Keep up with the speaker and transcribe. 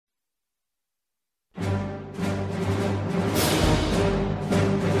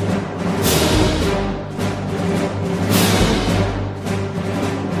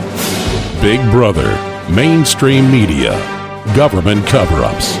Big Brother, mainstream media, government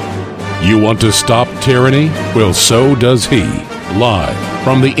cover-ups. You want to stop tyranny? Well, so does he. Live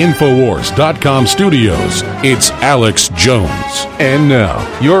from the Infowars.com studios, it's Alex Jones. And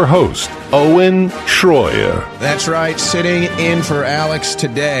now, your host, Owen Schroyer. That's right, sitting in for Alex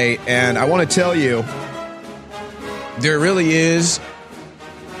today. And I want to tell you, there really is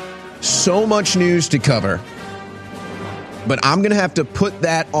so much news to cover. But I'm going to have to put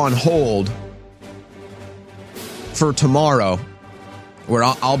that on hold for tomorrow, where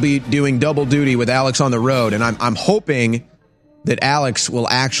I'll be doing double duty with Alex on the road. And I'm hoping that Alex will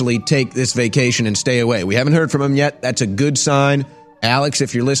actually take this vacation and stay away. We haven't heard from him yet. That's a good sign. Alex,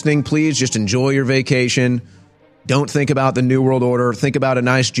 if you're listening, please just enjoy your vacation. Don't think about the New World Order. Think about a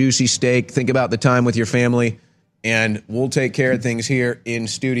nice, juicy steak. Think about the time with your family. And we'll take care of things here in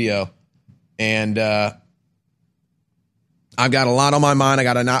studio. And I've got a lot on my mind. I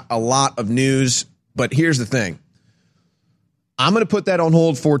got a lot of news. But here's the thing. I'm going to put that on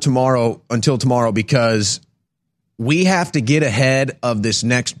hold for tomorrow, until tomorrow, because we have to get ahead of this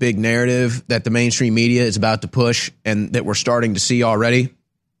next big narrative that the mainstream media is about to push and that we're starting to see already.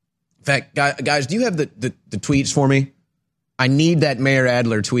 In fact, guys, do you have the tweets for me? I need that Mayor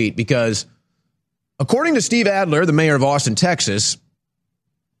Adler tweet, because according to Steve Adler, the mayor of Austin, Texas,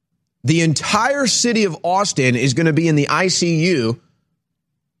 the entire city of Austin is going to be in the ICU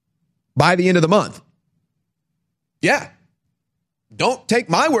by the end of the month. Yeah. Don't take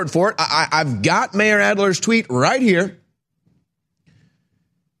my word for it. I've got Mayor Adler's tweet right here.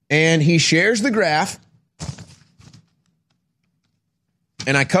 And he shares the graph.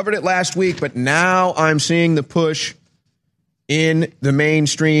 And I covered it last week, but now I'm seeing the push in the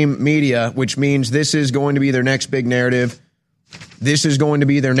mainstream media, which means this is going to be their next big narrative. This is going to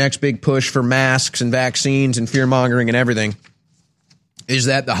be their next big push for masks and vaccines and fear-mongering and everything, is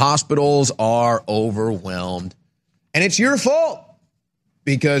that the hospitals are overwhelmed. And it's your fault,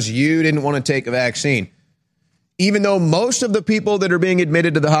 because you didn't want to take a vaccine. Even though most of the people that are being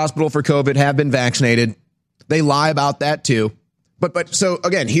admitted to the hospital for COVID have been vaccinated, they lie about that too. But so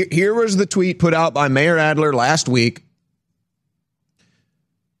again, here was the tweet put out by Mayor Adler last week.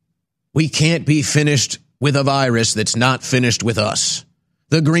 We can't be finished with a virus that's not finished with us.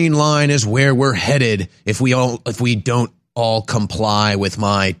 The green line is where we're headed if we don't all comply with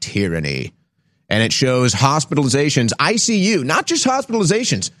my tyranny. And it shows hospitalizations, ICU, not just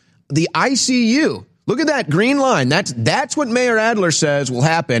hospitalizations, the ICU. Look at that green line. That's what Mayor Adler says will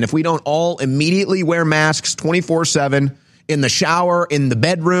happen if we don't all immediately wear masks 24/7 in the shower, in the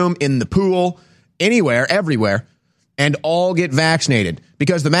bedroom, in the pool, anywhere, everywhere, and all get vaccinated,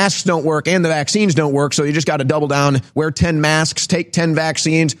 because the masks don't work and the vaccines don't work. So you just got to double down, wear 10 masks, take 10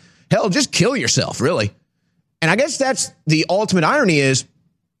 vaccines. Hell, just kill yourself, really. And I guess that's the ultimate irony is,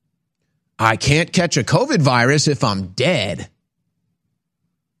 I can't catch a COVID virus if I'm dead.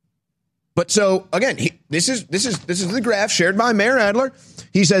 But so again, this is the graph shared by Mayor Adler.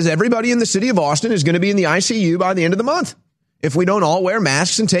 He says everybody in the city of Austin is going to be in the ICU by the end of the month if we don't all wear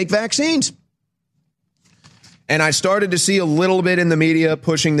masks and take vaccines. And I started to see a little bit in the media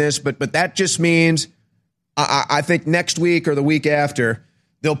pushing this, but that just means I think next week or the week after,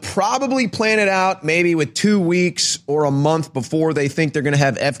 they'll probably plan it out maybe with 2 weeks or a month before they think they're going to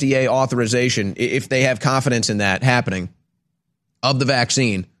have FDA authorization, if they have confidence in that happening, of the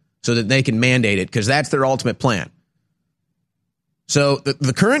vaccine, so that they can mandate it, because that's their ultimate plan. So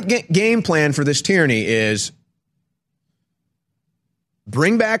the current game plan for this tyranny is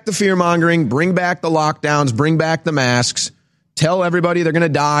bring back the fear-mongering, bring back the lockdowns, bring back the masks, tell everybody they're going to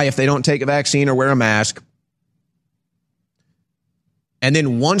die if they don't take a vaccine or wear a mask. And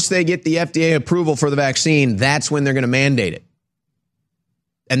then once they get the FDA approval for the vaccine, that's when they're going to mandate it.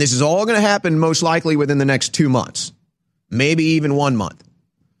 And this is all going to happen most likely within the next 2 months, maybe even 1 month.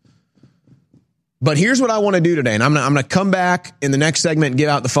 But here's what I want to do today. And I'm going to come back in the next segment and give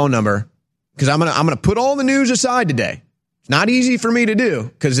out the phone number, because I'm going to put all the news aside today. It's not easy for me to do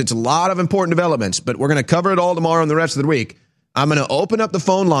because it's a lot of important developments, but we're going to cover it all tomorrow and the rest of the week. I'm going to open up the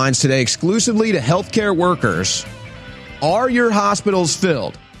phone lines today exclusively to healthcare workers. Are your hospitals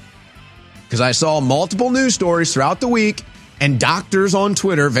filled? Because I saw multiple news stories throughout the week and doctors on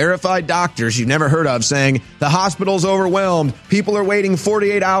Twitter, verified doctors you've never heard of, saying the hospital's overwhelmed. People are waiting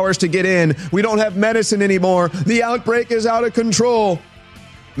 48 hours to get in. We don't have medicine anymore. The outbreak is out of control.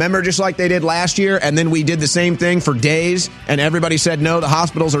 Remember, just like they did last year, and then we did the same thing for days, and everybody said, no, the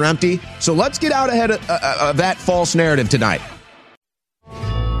hospitals are empty. So let's get out ahead of that false narrative tonight.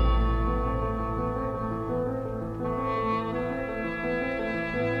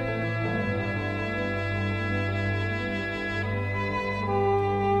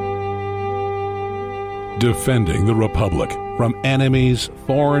 defending the Republic from enemies,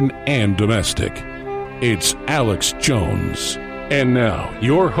 foreign and domestic. It's Alex Jones. And now,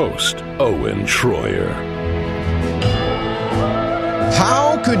 your host, Owen Schroyer.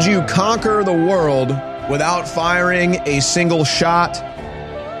 How could you conquer the world without firing a single shot,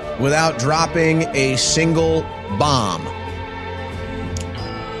 without dropping a single bomb?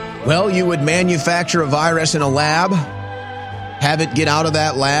 Well, you would manufacture a virus in a lab, have it get out of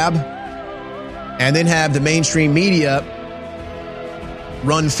that lab, and then have the mainstream media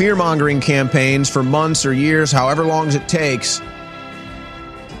run fear-mongering campaigns for months or years, however long it takes,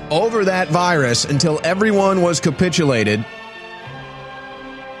 over that virus until everyone was capitulated.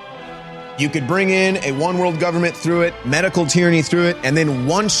 You could bring in a one-world government through it, medical tyranny through it, and then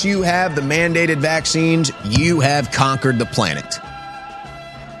once you have the mandated vaccines, you have conquered the planet.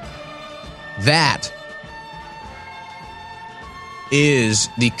 That is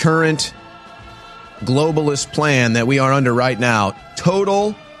the current globalist plan that we are under right now.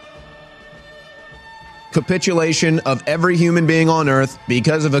 Total capitulation of every human being on Earth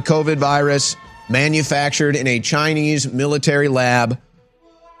because of a COVID virus manufactured in a Chinese military lab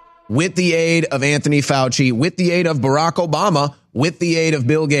with the aid of Anthony Fauci, with the aid of Barack Obama, with the aid of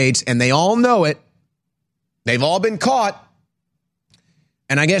Bill Gates, and they all know it. They've all been caught.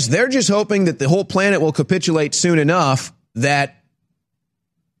 And I guess they're just hoping that the whole planet will capitulate soon enough that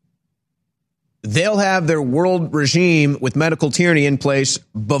they'll have their world regime with medical tyranny in place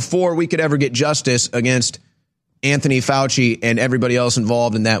before we could ever get justice against Anthony Fauci and everybody else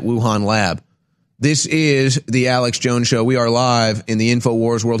involved in that Wuhan lab. This is the Alex Jones Show. We are live in the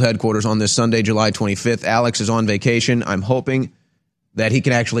InfoWars World Headquarters on this Sunday, July 25th. Alex is on vacation. I'm hoping that he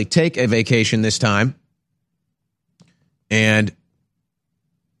can actually take a vacation this time. And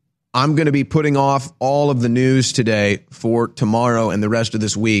I'm going to be putting off all of the news today for tomorrow and the rest of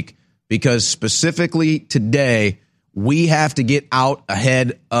this week because specifically today, we have to get out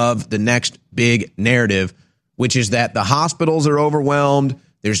ahead of the next big narrative, which is that the hospitals are overwhelmed.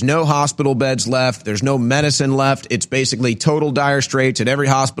 There's no hospital beds left. There's no medicine left. It's basically total dire straits at every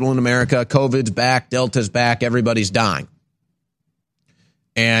hospital in America. COVID's back. Delta's back. Everybody's dying.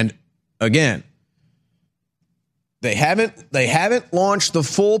 And again, They haven't launched the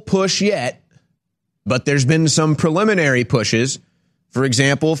full push yet, but there's been some preliminary pushes. For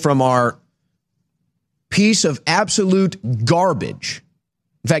example, from our piece of absolute garbage.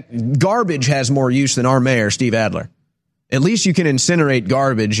 In fact, garbage has more use than our mayor, Steve Adler. At least you can incinerate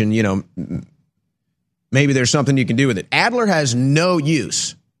garbage and, maybe there's something you can do with it. Adler has no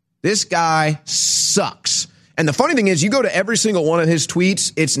use. This guy sucks. And the funny thing is, you go to every single one of his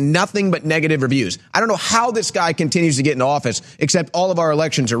tweets, it's nothing but negative reviews. I don't know how this guy continues to get into office, except all of our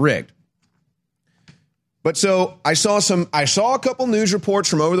elections are rigged. But so I saw a couple news reports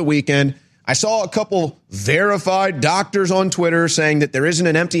from over the weekend. I saw a couple verified doctors on Twitter saying that there isn't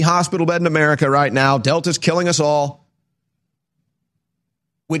an empty hospital bed in America right now. Delta's killing us all.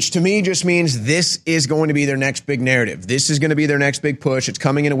 Which to me just means this is going to be their next big narrative. This is going to be their next big push. It's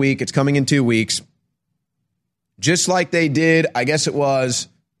coming in a week. It's coming in 2 weeks. Just like they did, I guess it was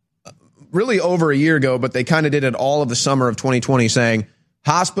really over a year ago, but they kind of did it all of the summer of 2020 saying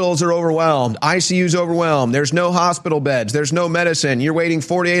hospitals are overwhelmed, ICU's overwhelmed, there's no hospital beds, there's no medicine, you're waiting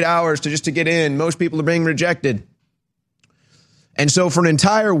 48 hours to get in, most people are being rejected. And so for an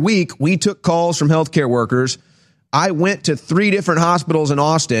entire week, we took calls from healthcare workers. I went to 3 different hospitals in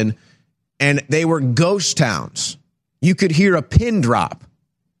Austin, and they were ghost towns. You could hear a pin drop.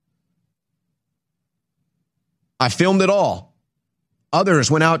 I filmed it all. Others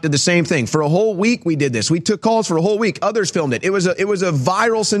went out, did the same thing. For a whole week, we did this. We took calls for a whole week. Others filmed it. It was a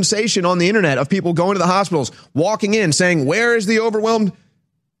viral sensation on the internet of people going to the hospitals, walking in, saying, where is the overwhelmed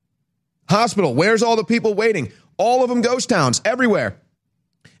hospital? Where's all the people waiting? All of them ghost towns everywhere.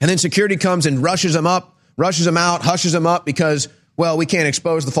 And then security comes and rushes them up, rushes them out, hushes them up because, well, we can't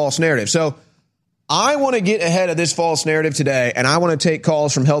expose the false narrative. So I want to get ahead of this false narrative today, and I want to take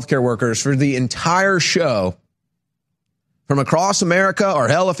calls from healthcare workers for the entire show from across America, or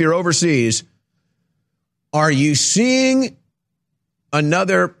hell, if you're overseas. Are you seeing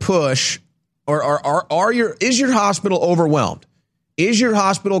another push, or is your hospital overwhelmed? Is your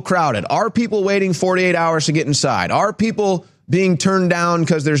hospital crowded? Are people waiting 48 hours to get inside? Are people being turned down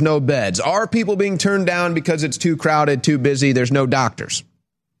because there's no beds? Are people being turned down because it's too crowded, too busy, there's no doctors?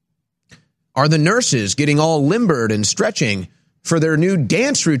 Are the nurses getting all limbered and stretching for their new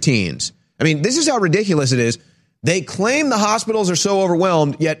dance routines? I mean, this is how ridiculous it is. They claim the hospitals are so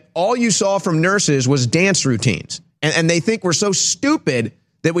overwhelmed, yet all you saw from nurses was dance routines. And they think we're so stupid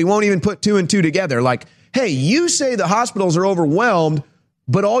that we won't even put 2 and 2 together. Like, hey, you say the hospitals are overwhelmed,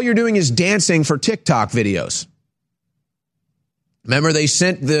 but all you're doing is dancing for TikTok videos. Remember, they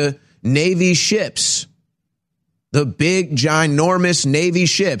sent the Navy ships, the big, ginormous Navy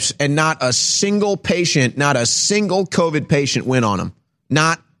ships, and not a single patient, not a single COVID patient went on them.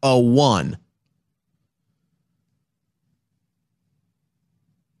 Not a one.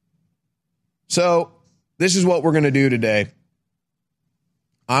 So this is what we're going to do today.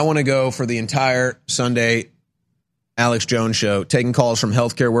 I want to go for the entire Sunday Alex Jones show, taking calls from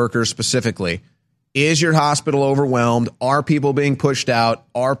healthcare workers specifically. Is your hospital overwhelmed? Are people being pushed out?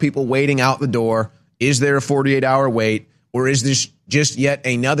 Are people waiting out the door? Is there a 48-hour wait? Or is this just yet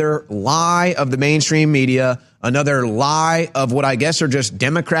another lie of the mainstream media, another lie of what I guess are just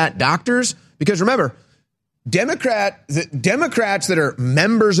Democrat doctors? Because remember, Democrats that are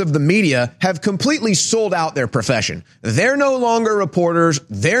members of the media have completely sold out their profession. They're no longer reporters.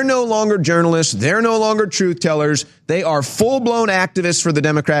 They're no longer journalists. They're no longer truth tellers. They are full-blown activists for the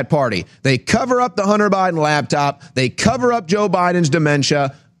Democrat Party. They cover up the Hunter Biden laptop. They cover up Joe Biden's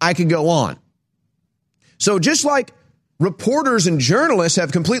dementia. I could go on. So just like reporters and journalists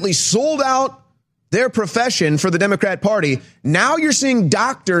have completely sold out their profession for the Democrat Party, now you're seeing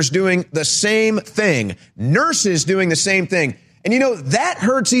doctors doing the same thing, nurses doing the same thing. And you know, that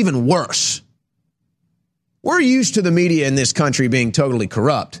hurts even worse. We're used to the media in this country being totally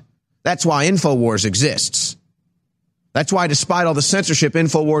corrupt. That's why InfoWars exists. That's why, despite all the censorship,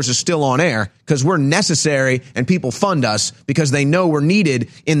 InfoWars is still on air, because we're necessary and people fund us because they know we're needed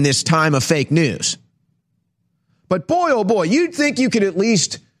in this time of fake news. But boy, oh boy, you'd think you could at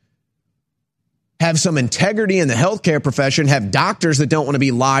least have some integrity in the healthcare profession, have doctors that don't want to be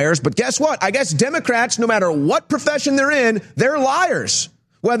liars. But guess what? I guess Democrats, no matter what profession they're in, they're liars.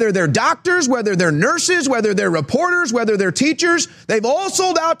 Whether they're doctors, whether they're nurses, whether they're reporters, whether they're teachers, they've all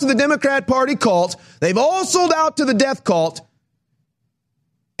sold out to the Democrat Party cult. They've all sold out to the death cult.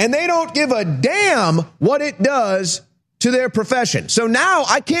 And they don't give a damn what it does to their profession. So now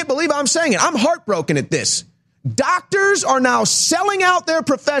I can't believe I'm saying it. I'm heartbroken at this. Doctors are now selling out their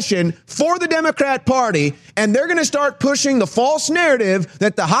profession for the Democrat Party, and they're going to start pushing the false narrative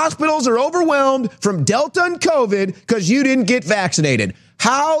that the hospitals are overwhelmed from Delta and COVID because you didn't get vaccinated.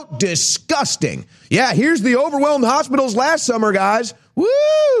 How disgusting. Yeah, here's the overwhelmed hospitals last summer, guys.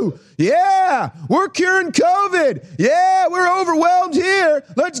 Woo! Yeah, we're curing COVID. Yeah, we're overwhelmed here.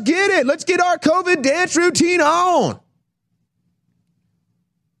 Let's get it. Let's get our COVID dance routine on.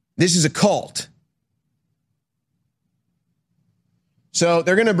 This is a cult. So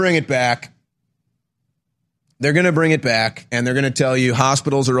they're going to bring it back. They're going to bring it back, and they're going to tell you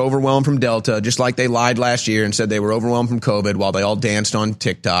hospitals are overwhelmed from Delta, just like they lied last year and said they were overwhelmed from COVID while they all danced on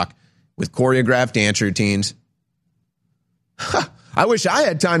TikTok with choreographed dance routines. I wish I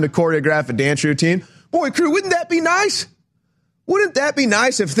had time to choreograph a dance routine. Boy, crew, wouldn't that be nice? Wouldn't that be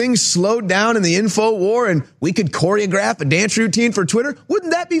nice if things slowed down in the info war and we could choreograph a dance routine for Twitter?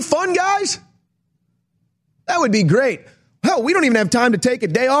 Wouldn't that be fun, guys? That would be great. Hell, we don't even have time to take a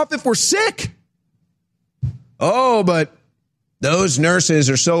day off if we're sick. Oh, but those nurses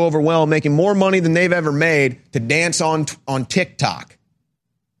are so overwhelmed, making more money than they've ever made to dance on TikTok.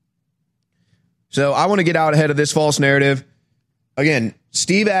 So I want to get out ahead of this false narrative. Again,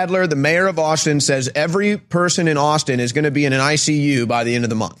 Steve Adler, the mayor of Austin, says every person in Austin is going to be in an ICU by the end of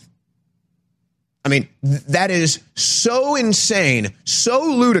the month. I mean, that is so insane, so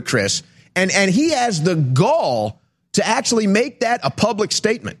ludicrous. And he has the gall to actually make that a public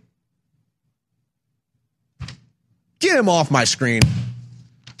statement. Get him off my screen.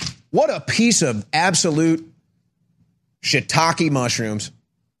 What a piece of absolute shiitake mushrooms.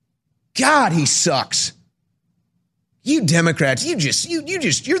 God, he sucks. You Democrats,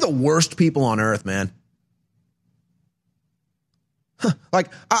 you're the worst people on earth, man. Like,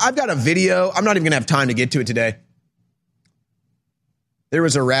 I've got a video. I'm not even going to have time to get to it today. There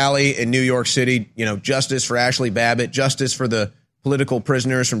was a rally in New York City, justice for Ashley Babbitt, justice for the political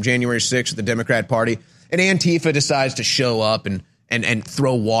prisoners from January 6th of the Democrat Party. And Antifa decides to show up and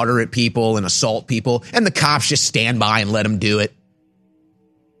throw water at people and assault people. And the cops just stand by and let them do it.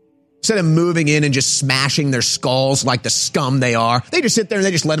 Instead of moving in and just smashing their skulls like the scum they are, they just sit there and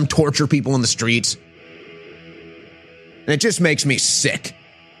they just let them torture people in the streets. And it just makes me sick.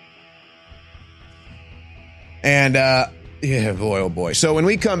 And, yeah, boy, oh boy. So when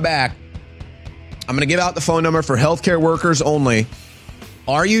we come back, I'm going to give out the phone number for healthcare workers only.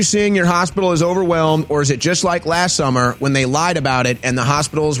 Are you seeing your hospital is overwhelmed, or is it just like last summer when they lied about it and the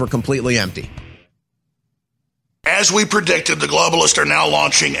hospitals were completely empty? As we predicted, the globalists are now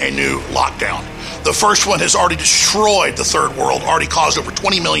launching a new lockdown. The first one has already destroyed the third world, already caused over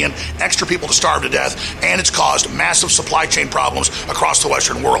 20 million extra people to starve to death, and it's caused massive supply chain problems across the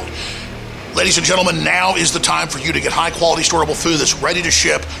Western world. Ladies and gentlemen, now is the time for you to get high-quality, storable food that's ready to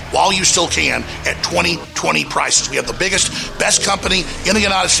ship while you still can at 2020 prices. We have the biggest, best company in the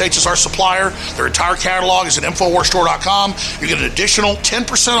United States as our supplier. Their entire catalog is at InfoWarsStore.com. You get an additional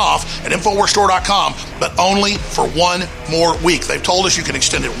 10% off at InfoWarsStore.com, but only for one more week. They've told us you can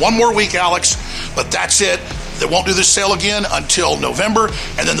extend it one more week, Alex, but that's it. They won't do this sale again until November,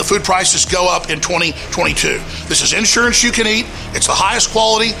 and then the food prices go up in 2022. This is insurance you can eat. It's the highest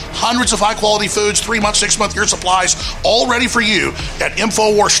quality, hundreds of high-quality foods, 3-month, 6-month, year supplies, all ready for you at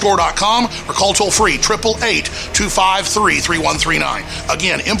InfoWarsStore.com or call toll-free 888-253-3139.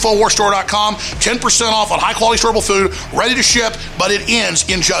 Again, InfoWarsStore.com, 10% off on high-quality, storable food, ready to ship, but it ends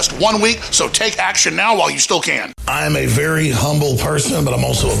in just 1 week, so take action now while you still can. I'm a very humble person, but I'm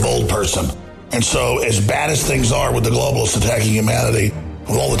also a bold person. And so as bad as things are with the globalists attacking humanity,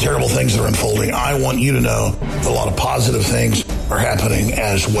 with all the terrible things that are unfolding, I want you to know that a lot of positive things are happening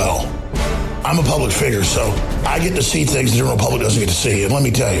as well. I'm a public figure, so I get to see things the general public doesn't get to see. And let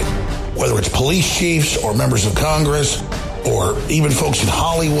me tell you, whether it's police chiefs or members of Congress or even folks in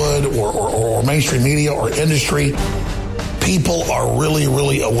Hollywood or mainstream media or industry, people are really,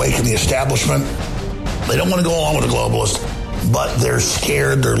 really awake in the establishment. They don't want to go along with the globalists, but they're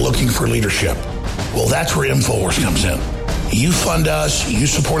scared. They're looking for leadership. Well, that's where InfoWars comes in. You fund us, you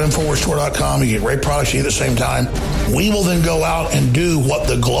support InfoWarsStore.com, you get great products at the same time. We will then go out and do what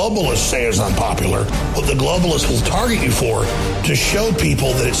the globalists say is unpopular, what the globalists will target you for, to show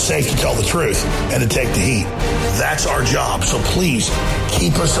people that it's safe to tell the truth and to take the heat. That's our job. So please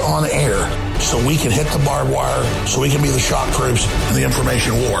keep us on air so we can hit the barbed wire, so we can be the shock troops in the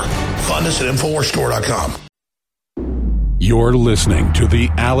information war. Fund us at InfoWarsStore.com. You're listening to The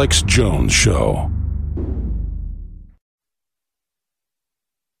Alex Jones Show.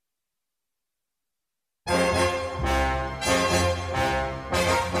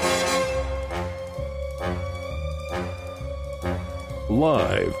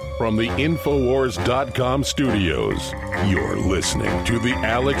 Live from the Infowars.com studios, you're listening to The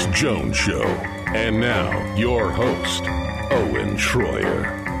Alex Jones Show. And now, your host, Owen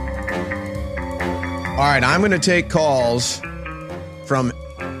Schroyer. All right, I'm going to take calls from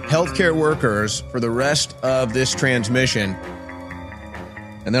healthcare workers for the rest of this transmission.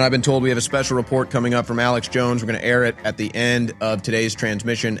 And then I've been told we have a special report coming up from Alex Jones. We're going to air it at the end of today's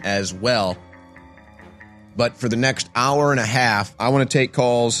transmission as well. But for the next hour and a half, I want to take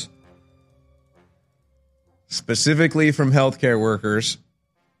calls specifically from healthcare workers.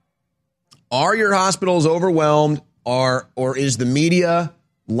 Are your hospitals overwhelmed, or is the media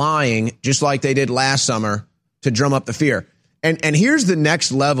lying just like they did last summer to drum up the fear? And here's the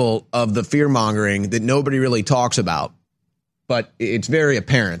next level of the fear mongering that nobody really talks about, but it's very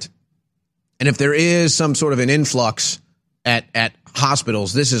apparent. And if there is some sort of an influx at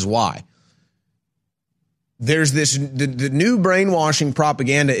hospitals, this is why. There's the new brainwashing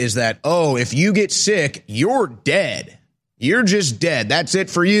propaganda is that, oh, if you get sick, you're dead. You're just dead. That's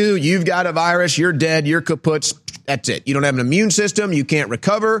it for you. You've got a virus. You're dead. You're kaput. That's it. You don't have an immune system. You can't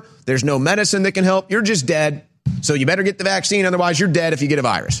recover. There's no medicine that can help. You're just dead. So you better get the vaccine. Otherwise, you're dead if you get a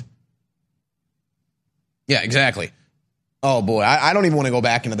virus. Yeah, exactly. Oh, boy. I don't even want to go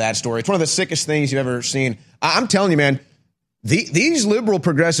back into that story. It's one of the sickest things you've ever seen. I'm telling you, man, these liberal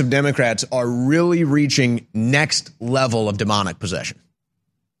progressive Democrats are really reaching next level of demonic possession.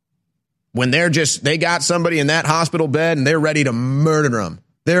 When they got somebody in that hospital bed and they're ready to murder them.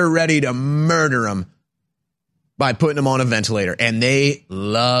 They're ready to murder them by putting them on a ventilator. And they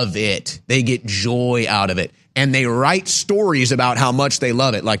love it. They get joy out of it. And they write stories about how much they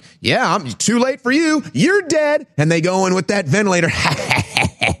love it. Like, yeah, I'm too late for you. You're dead. And they go in with that ventilator.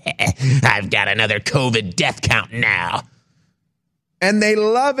 I've got another COVID death count now. And they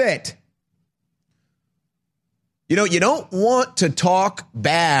love it. You know, you don't want to talk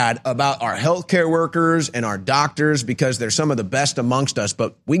bad about our healthcare workers and our doctors because they're some of the best amongst us,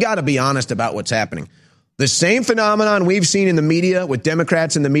 but we got to be honest about what's happening. The same phenomenon we've seen in the media with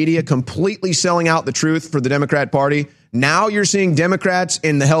Democrats in the media completely selling out the truth for the Democrat Party. Now you're seeing Democrats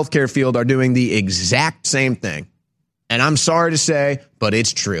in the healthcare field are doing the exact same thing. And I'm sorry to say, but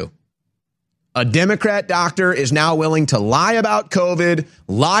it's true. A Democrat doctor is now willing to lie about COVID,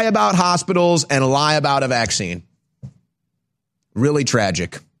 lie about hospitals, and lie about a vaccine. Really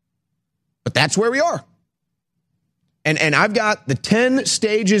tragic. But that's where we are. And I've got the 10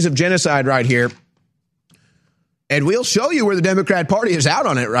 stages of genocide right here. And we'll show you where the Democrat Party is out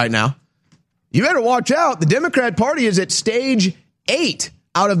on it right now. You better watch out. The Democrat Party is at stage 8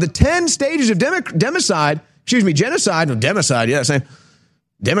 Out of the 10 stages of genocide,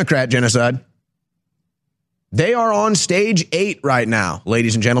 Democrat genocide, they are on stage 8 right now,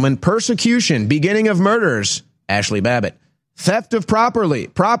 ladies and gentlemen. Persecution, beginning of murders, Ashley Babbitt. Theft of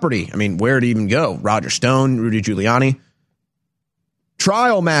property. I mean, where'd it even go? Roger Stone, Rudy Giuliani.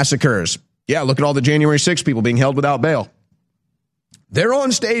 Trial massacres. Yeah, look at all the January 6 people being held without bail. They're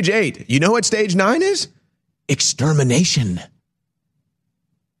on stage 8. You know what stage 9 is? Extermination.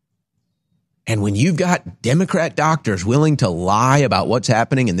 And when you've got Democrat doctors willing to lie about what's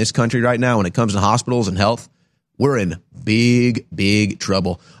happening in this country right now when it comes to hospitals and health, we're in big, big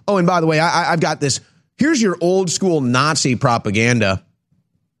trouble. Oh, and by the way, I've got this. Here's your old school Nazi propaganda.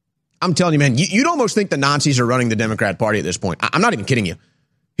 I'm telling you, man, you'd almost think the Nazis are running the Democrat Party at this point. I'm not even kidding you.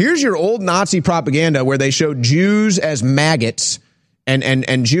 Here's your old Nazi propaganda where they show Jews as maggots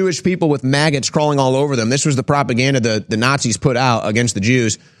and Jewish people with maggots crawling all over them. This was the propaganda the Nazis put out against the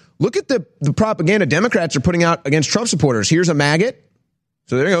Jews. Look at the propaganda Democrats are putting out against Trump supporters. Here's a maggot.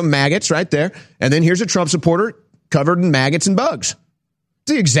 So there you go, maggots right there. And then here's a Trump supporter covered in maggots and bugs.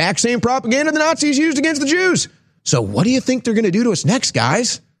 It's the exact same propaganda the Nazis used against the Jews. So what do you think they're going to do to us next,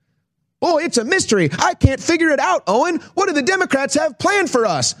 guys? Oh, it's a mystery. I can't figure it out, Owen. What do the Democrats have planned for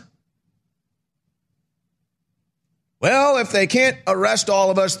us? Well, if they can't arrest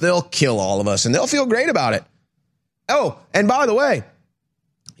all of us, they'll kill all of us, and they'll feel great about it. Oh, and by the way,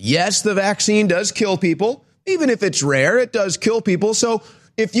 yes, the vaccine does kill people. Even if it's rare, it does kill people. So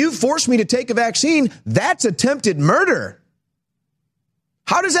if you force me to take a vaccine, that's attempted murder.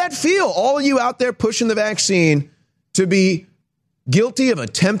 How does that feel? All of you out there pushing the vaccine to be guilty of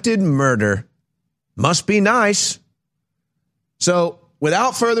attempted murder. Must be nice. So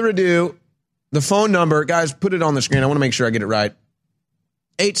without further ado, the phone number, guys, put it on the screen. I want to make sure I get it right.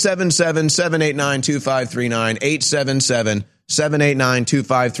 877-789-2539,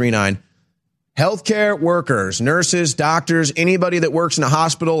 877-789-2539. Healthcare workers, nurses, doctors, anybody that works in a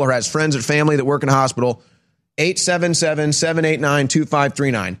hospital or has friends or family that work in a hospital,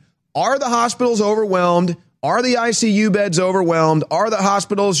 877-789-2539. Are the hospitals overwhelmed? Are the ICU beds overwhelmed? Are the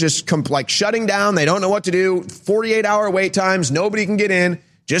hospitals just shutting down? They don't know what to do. 48-hour wait times. Nobody can get in,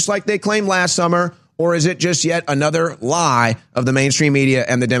 just like they claimed last summer. Or is it just yet another lie of the mainstream media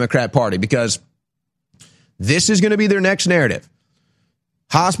and the Democrat Party? Because this is going to be their next narrative.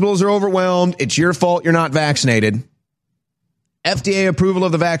 Hospitals are overwhelmed. It's your fault you're not vaccinated. FDA approval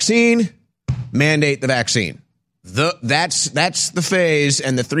of the vaccine. Mandate the vaccine. That's the phase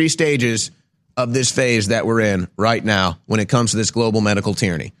and the 3 stages of this phase that we're in right now when it comes to this global medical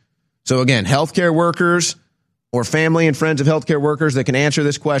tyranny. So again, healthcare workers or family and friends of healthcare workers that can answer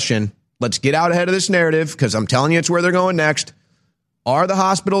this question, let's get out ahead of this narrative because I'm telling you it's where they're going next. Are the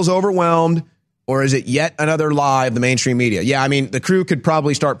hospitals overwhelmed or is it yet another lie of the mainstream media? Yeah, I mean, the crew could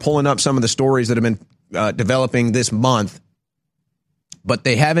probably start pulling up some of the stories that have been developing this month, but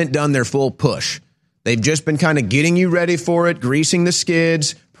they haven't done their full push. They've just been kind of getting you ready for it, greasing the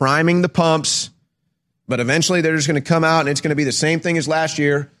skids, priming the pumps, but eventually they're just going to come out and it's going to be the same thing as last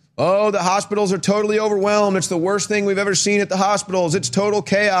year. Oh, the hospitals are totally overwhelmed. It's the worst thing we've ever seen at the hospitals. It's total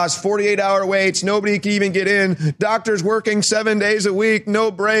chaos, 48-hour waits. Nobody can even get in. Doctors working 7 days a week,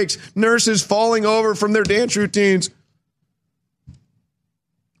 no breaks. Nurses falling over from their dance routines.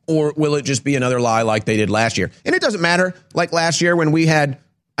 Or will it just be another lie like they did last year? And it doesn't matter. Like last year when we had,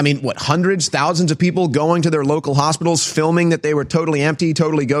 hundreds, thousands of people going to their local hospitals, filming that they were totally empty,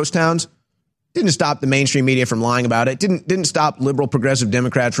 totally ghost towns. Didn't stop the mainstream media from lying about it. Didn't stop liberal progressive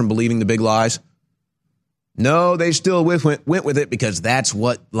Democrats from believing the big lies. No, they still went with it because that's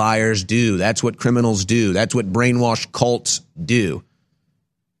what liars do. That's what criminals do. That's what brainwashed cults do.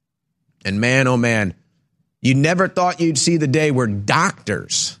 And man, oh man, you never thought you'd see the day where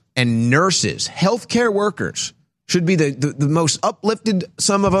doctors and nurses, healthcare workers, should be the most uplifted,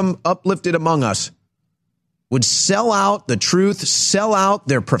 some of them uplifted among us, would sell out the truth, sell out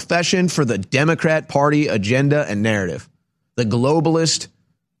their profession for the Democrat Party agenda and narrative, the globalist,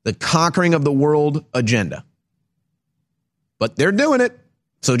 the conquering of the world agenda. But they're doing it.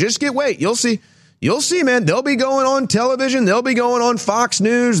 So just wait. You'll see. You'll see, man. They'll be going on television. They'll be going on Fox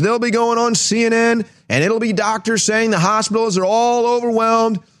News. They'll be going on CNN. And it'll be doctors saying the hospitals are all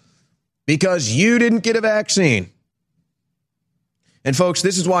overwhelmed because you didn't get a vaccine. And folks,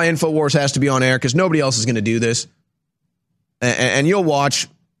 this is why InfoWars has to be on air, because nobody else is going to do this. And you'll watch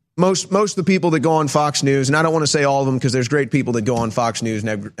most of the people that go on Fox News, and I don't want to say all of them because there's great people that go on Fox News,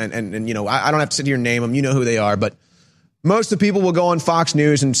 and you know, I don't have to sit here and name them. You know who they are, but most of the people will go on Fox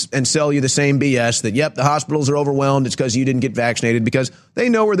News and sell you the same BS that, yep, the hospitals are overwhelmed. It's because you didn't get vaccinated, because they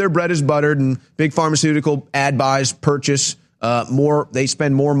know where their bread is buttered and big pharmaceutical ad buys purchase They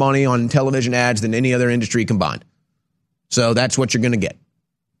spend more money on television ads than any other industry combined. So that's what you're going to get.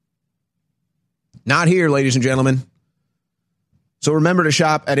 Not here, ladies and gentlemen. So remember to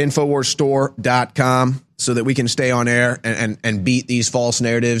shop at InfoWarsStore.com so that we can stay on air and beat these false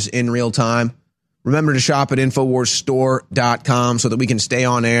narratives in real time. Remember to shop at InfoWarsStore.com so that we can stay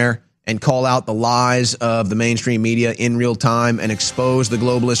on air and call out the lies of the mainstream media in real time and expose the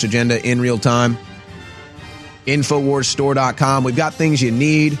globalist agenda in real time. InfoWarsStore.com. We've got things you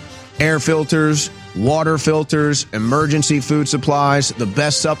need: air filters, water filters, emergency food supplies, the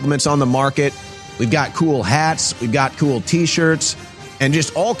best supplements on the market. We've got cool hats, we've got cool t-shirts, and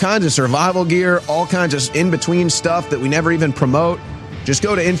just all kinds of survival gear, all kinds of in-between stuff that we never even promote. Just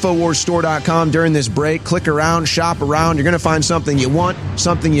go to InfoWarsStore.com during this break, click around, shop around. You're going to find something you want,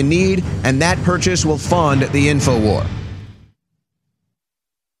 something you need, and that purchase will fund the InfoWar.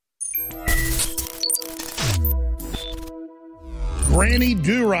 Granny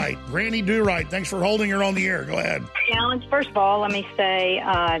Do-Right. Granny Do-Right. Thanks for holding her on the air. Go ahead. Alan, first of all, let me say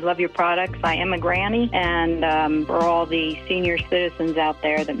I love your products. I am a granny, and for all the senior citizens out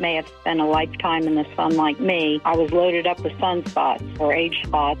there that may have spent a lifetime in the sun like me, I was loaded up with sunspots, or age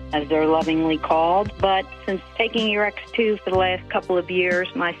spots, as they're lovingly called. But since taking your X2 for the last couple of years,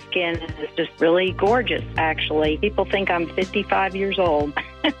 my skin is just really gorgeous, actually. People think I'm 55 years old.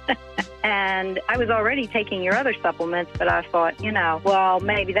 And I was already taking your other supplements, but I thought, well,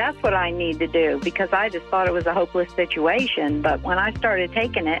 maybe that's what I need to do, because I just thought it was a hopeless situation. But when I started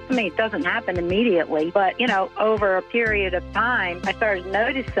taking it, it doesn't happen immediately, but, over a period of time, I started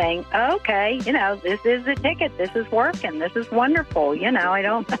noticing, okay, this is the ticket. This is working. This is wonderful. I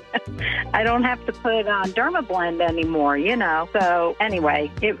don't, I don't have to put on Dermablend anymore, So anyway,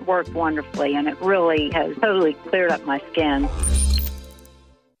 it worked wonderfully, and it really has totally cleared up my skin.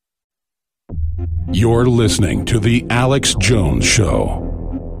 You're listening to The Alex Jones Show.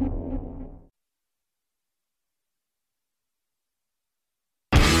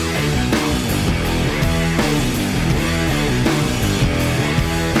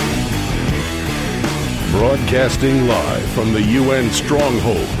 Broadcasting live from the UN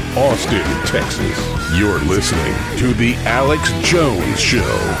Stronghold, Austin, Texas. You're listening to The Alex Jones Show.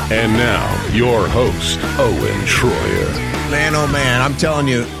 And now, your host, Owen Schroyer. Man, oh man, I'm telling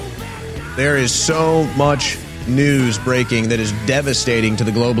you, there is so much news breaking that is devastating to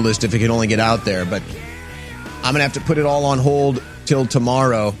the globalist if it can only get out there. But I'm going to have to put it all on hold till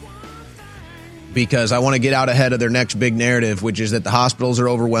tomorrow because I want to get out ahead of their next big narrative, which is that the hospitals are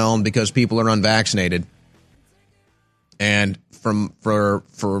overwhelmed because people are unvaccinated. And I'm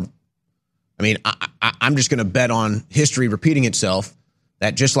just going to bet on history repeating itself.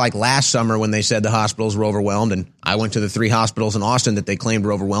 That just like last summer when they said the hospitals were overwhelmed, and I went to the 3 hospitals in Austin that they claimed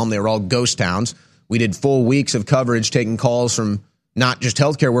were overwhelmed. They were all ghost towns. We did full weeks of coverage taking calls from not just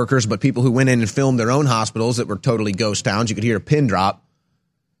healthcare workers, but people who went in and filmed their own hospitals that were totally ghost towns. You could hear a pin drop.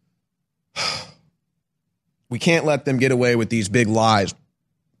 We can't let them get away with these big lies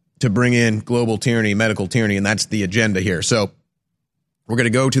to bring in global tyranny, medical tyranny, and that's the agenda here. So we're going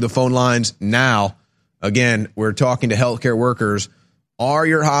to go to the phone lines now. Again, we're talking to healthcare workers. Are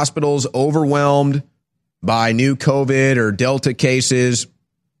your hospitals overwhelmed by new COVID or Delta cases?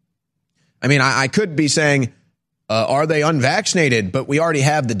 I could be saying, are they unvaccinated? But we already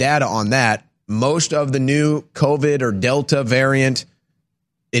have the data on that. Most of the new COVID or Delta variant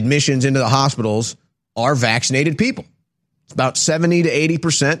admissions into the hospitals are vaccinated people. It's about 70 to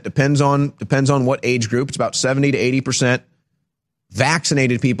 80%, depends on what age group. It's about 70 to 80%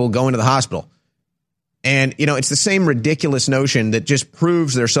 vaccinated people going to the hospital. And, it's the same ridiculous notion that just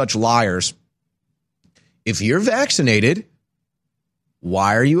proves they're such liars. If you're vaccinated,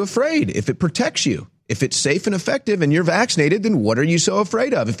 why are you afraid? If it protects you, if it's safe and effective and you're vaccinated, then what are you so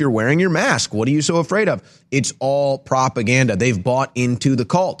afraid of? If you're wearing your mask, what are you so afraid of? It's all propaganda. They've bought into the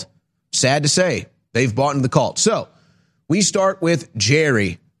cult. Sad to say, they've bought into the cult. So we start with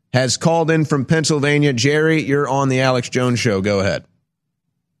Jerry, has called in from Pennsylvania. Jerry, you're on the Alex Jones Show. Go ahead.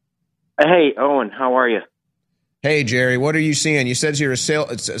 Hey, Owen, how are you? Hey, Jerry, what are you seeing? You said you're a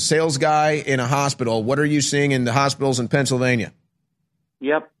sales guy in a hospital. What are you seeing in the hospitals in Pennsylvania?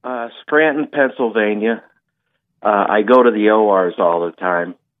 Yep, Scranton, Pennsylvania. I go to the ORs all the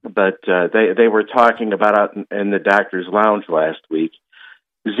time, but they were talking about out in the doctor's lounge last week.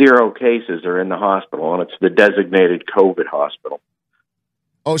 0 cases are in the hospital, and it's the designated COVID hospital.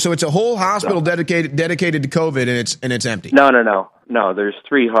 Oh, so it's a whole hospital dedicated to COVID, and it's empty. No. There's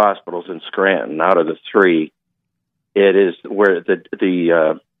 3 hospitals in Scranton. Out of the 3, it is where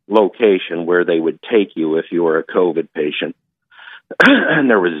the location where they would take you if you were a COVID patient, and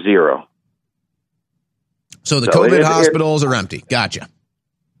there was 0. So the COVID hospitals are empty. Gotcha.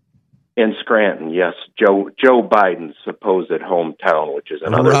 In Scranton, yes. Joe Biden's supposed hometown, which is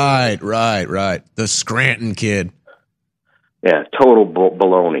another. Right. The Scranton kid. Yeah, total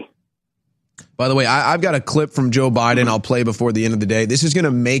baloney. By the way, I've got a clip from Joe Biden I'll play before the end of the day. This is going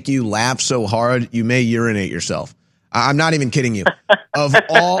to make you laugh so hard you may urinate yourself. I'm not even kidding you. Of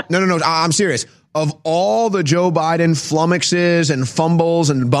all, no, I'm serious. Of all the Joe Biden flummoxes and fumbles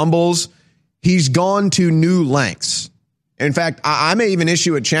and bumbles, he's gone to new lengths. In fact, I may even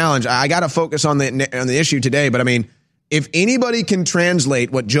issue a challenge. I got to focus on the issue today, but I mean, if anybody can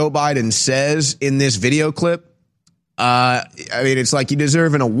translate what Joe Biden says in this video clip, I mean, it's like you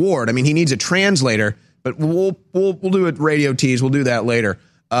deserve an award. I mean, he needs a translator, but we'll do it radio tease. We'll do that later.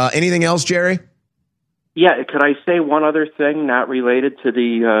 Anything else, Jerry? Yeah, could I say one other thing not related to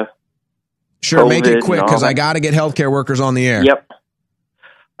the Sure, COVID, make it quick because I got to get healthcare workers on the air. Yep.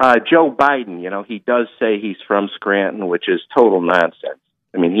 Joe Biden, he does say he's from Scranton, which is total nonsense.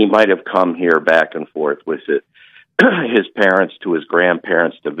 I mean, he might have come here back and forth with his parents to his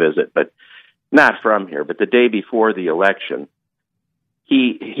grandparents to visit, but not from here. But the day before the election,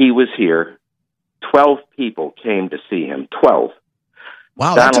 he was here. 12 people came to see him. 12.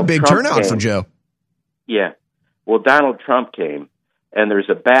 Wow, that's a big turnout for Joe. Yeah. Well, Donald Trump came, and there's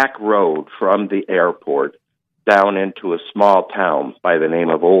a back road from the airport down into a small town by the name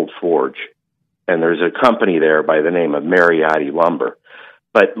of Old Forge. And there's a company there by the name of Mariotti Lumber.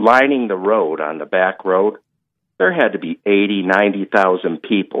 But lining the road on the back road, there had to be 80, 90,000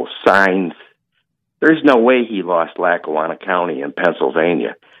 people, signs. There's no way he lost Lackawanna County in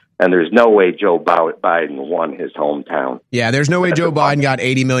Pennsylvania. And there's no way Joe Biden won his hometown. Yeah, there's no way Joe Biden got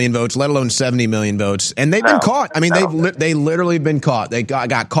 80 million votes, let alone 70 million votes. And they've been caught. I mean, they literally been caught. They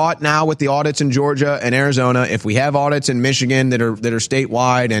got caught now with the audits in Georgia and Arizona. If we have audits in Michigan that are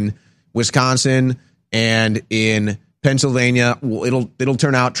statewide, and Wisconsin and in Pennsylvania, it'll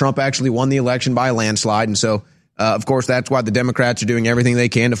turn out Trump actually won the election by a landslide. And so, of course, that's why the Democrats are doing everything they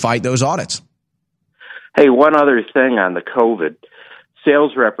can to fight those audits. Hey, one other thing on the COVID.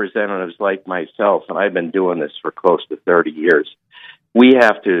 Sales representatives like myself, and I've been doing this for close to 30 years, we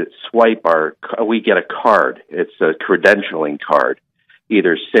have to we get a card. It's a credentialing card,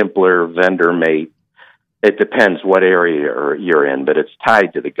 either Simpler, Vendor Mate. It depends what area you're in, but it's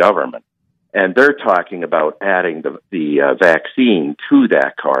tied to the government. And they're talking about adding the vaccine to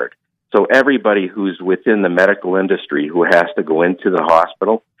that card. So everybody who's within the medical industry who has to go into the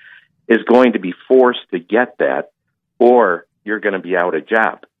hospital is going to be forced to get that, or you're going to be out of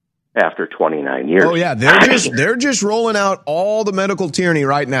job after 29 years. Oh yeah, they're just rolling out all the medical tyranny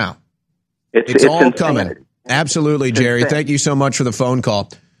right now. It's all insane. Coming. Absolutely, Jerry. Thank you so much for the phone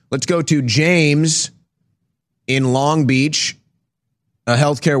call. Let's go to James in Long Beach, a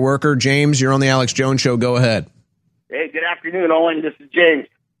healthcare worker. James, you're on the Alex Jones Show. Go ahead. Hey, good afternoon, Owen. This is James.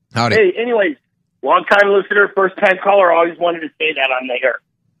 Howdy. Hey, anyways, long-time listener, first-time caller. Always wanted to say that on the air.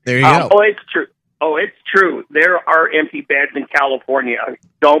 There you go. Oh, it's true. Oh, it's true. There are empty beds in California.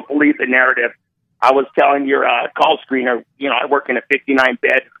 Don't believe the narrative. I was telling your call screener, I work in a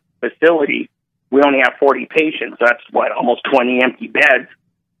 59-bed facility. We only have 40 patients. So that's, almost 20 empty beds.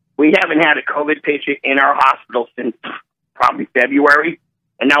 We haven't had a COVID patient in our hospital since probably February,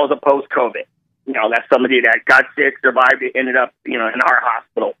 and that was a post-COVID. That's somebody that got sick, survived, it ended up, in our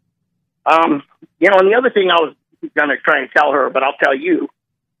hospital. And the other thing I was going to try and tell her, but I'll tell you,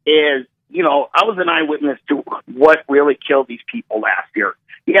 is, I was an eyewitness to what really killed these people last year.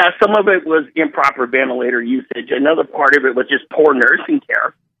 Yeah, some of it was improper ventilator usage. Another part of it was just poor nursing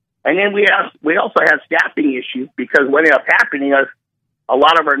care. And then we also had staffing issues because what ended up happening is a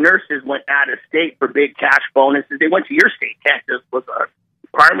lot of our nurses went out of state for big cash bonuses. They went to your state. Texas was a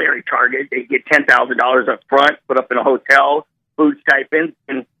primary target. They get $10,000 up front, put up in a hotel, food stipends,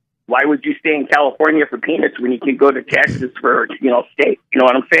 and why would you stay in California for peanuts when you can go to Texas for, state? You know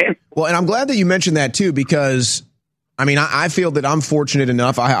what I'm saying? Well, and I'm glad that you mentioned that, too, because, I feel that I'm fortunate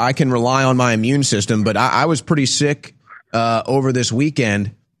enough. I can rely on my immune system, but I was pretty sick over this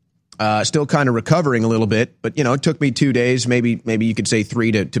weekend, still kind of recovering a little bit. But, it took me 2 days, maybe you could say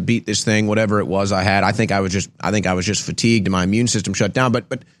 3 to beat this thing, whatever it was I had. I think I was just fatigued and my immune system shut down.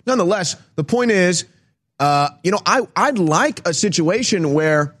 But nonetheless, the point is, I'd like a situation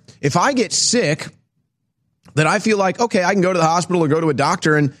where if I get sick, that I feel like, okay, I can go to the hospital or go to a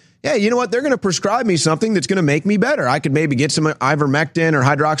doctor and, yeah, you know what? They're going to prescribe me something that's going to make me better. I could maybe get some ivermectin or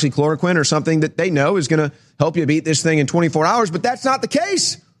hydroxychloroquine or something that they know is going to help you beat this thing in 24 hours. But that's not the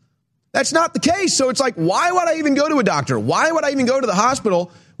case. That's not the case. So it's like, why would I even go to a doctor? Why would I even go to the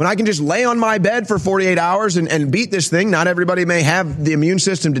hospital when I can just lay on my bed for 48 hours and beat this thing? Not everybody may have the immune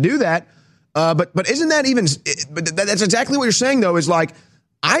system to do that. But isn't that even? But that's exactly what you're saying, though. Is like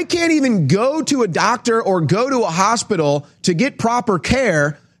I can't even go to a doctor or go to a hospital to get proper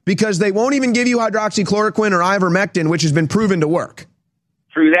care because they won't even give you hydroxychloroquine or ivermectin, which has been proven to work.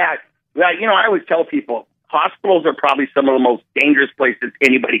 Through that, I always tell people hospitals are probably some of the most dangerous places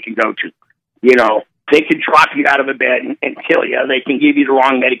anybody can go to. They can drop you out of a bed and kill you. They can give you the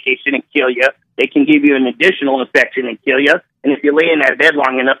wrong medication and kill you. They can give you an additional infection and kill you. And if you lay in that bed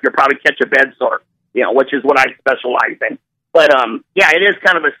long enough, you'll probably catch a bed sore, which is what I specialize in. But, it is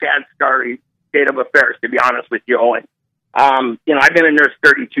kind of a sad state of affairs, to be honest with you, Owen. I've been a nurse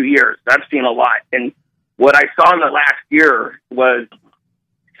 32 years. I've seen a lot. And what I saw in the last year was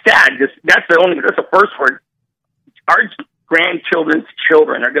sad. That's the first word. Our grandchildren's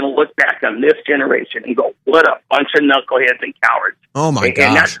children are going to look back on this generation and go, what a bunch of knuckleheads and cowards. Oh, my gosh.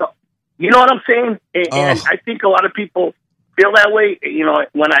 And that's, you know what I'm saying? And I think a lot of people feel that way,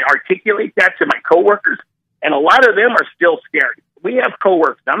 when I articulate that to my coworkers, and a lot of them are still scared. We have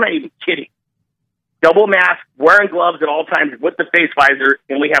coworkers, I'm not even kidding, double mask, wearing gloves at all times with the face visor,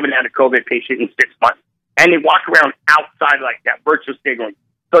 and we haven't had a COVID patient in 6 months. And they walk around outside like that, virtual signaling.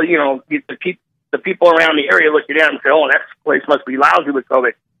 So, the people around the area look at them and say, oh, that place must be lousy with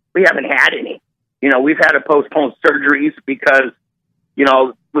COVID. We haven't had any. We've had to postpone surgeries because,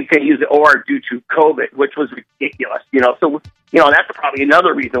 we can't use the OR due to COVID, which was ridiculous. So, that's probably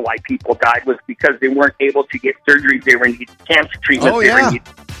another reason why people died was because they weren't able to get surgeries they were needing, cancer treatments they were needing.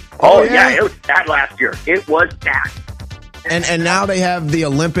 It was bad last year. It was bad. And now they have the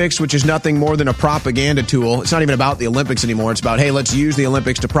Olympics, which is nothing more than a propaganda tool. It's not even about the Olympics anymore. It's about, hey, let's use the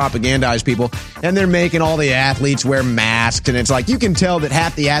Olympics to propagandize people. And they're making all the athletes wear masks. And it's like, you can tell that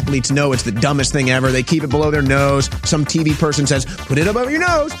half the athletes know it's the dumbest thing ever. They keep it below their nose. Some TV person says, put it above your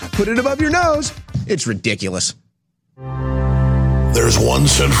nose. Put it above your nose. It's ridiculous. There's one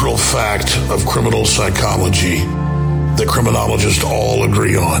central fact of criminal psychology that criminologists all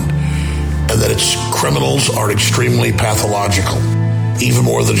agree on, and that it's criminals are extremely pathological, even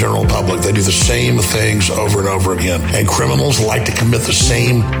more than the general public. They do the same things over and over again, and criminals like to commit the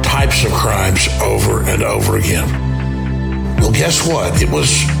same types of crimes over and over again. Well, guess what? It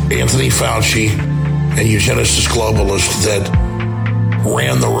was Anthony Fauci and eugenicist globalists that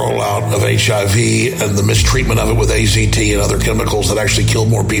ran the rollout of HIV and the mistreatment of it with AZT and other chemicals that actually killed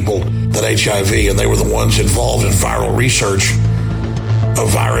more people than HIV, and they were the ones involved in viral research of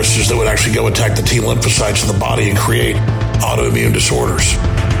viruses that would actually go attack the T lymphocytes in the body and create autoimmune disorders.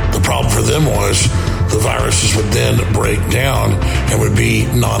 The problem for them was the viruses would then break down and would be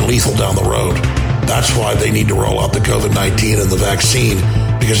non-lethal down the road. That's why they need to roll out the COVID-19 and the vaccine,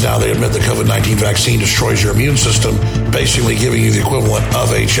 because now they admit the COVID-19 vaccine destroys your immune system, basically giving you the equivalent of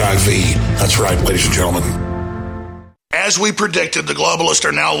HIV. That's right, ladies and gentlemen. As we predicted, the globalists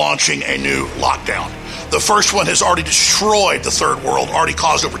are now launching a new lockdown. The first one has already destroyed the third world, already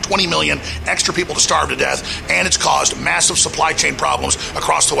caused over 20 million extra people to starve to death, and it's caused massive supply chain problems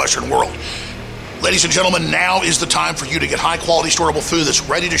across the Western world. Ladies and gentlemen, now is the time for you to get high-quality, storable food that's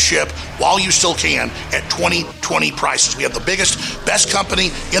ready to ship while you still can at 2020 prices. We have the biggest, best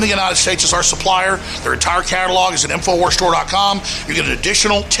company in the United States as our supplier. Their entire catalog is at InfoWarsStore.com. You get an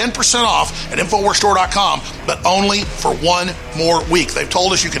additional 10% off at InfoWarsStore.com, but only for one more week. They've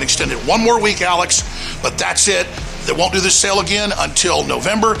told us you can extend it one more week, Alex, but that's it. They won't do this sale again until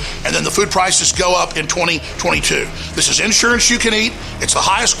November, and then the food prices go up in 2022. This is insurance you can eat. It's the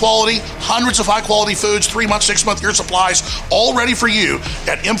highest quality, hundreds of high-quality foods, 3-month, 6-month, year supplies, all ready for you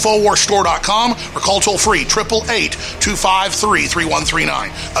at InfoWarsStore.com or call toll-free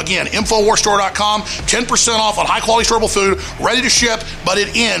 888-253-3139. Again, InfoWarsStore.com, 10% off on high-quality storable food, ready to ship, but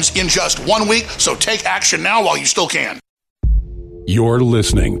it ends in just 1 week, so take action now while you still can. You're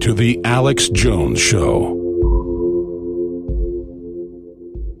listening to The Alex Jones Show.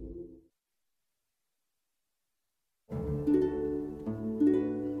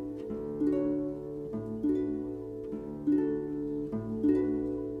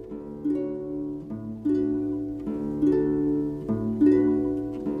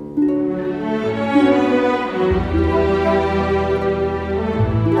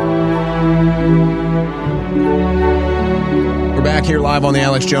 Here live on the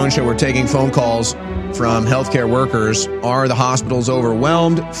Alex Jones Show, we're taking phone calls from healthcare workers. Are the hospitals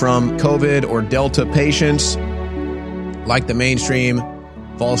overwhelmed from COVID or Delta patients? Like the mainstream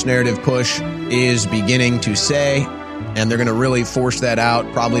false narrative push is beginning to say, and they're going to really force that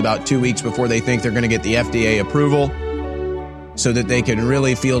out probably about 2 weeks before they think they're going to get the FDA approval, so that they can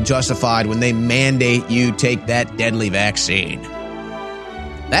really feel justified when they mandate you take that deadly vaccine.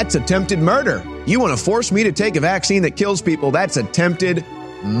 That's attempted murder. You want to force me to take a vaccine that kills people? That's attempted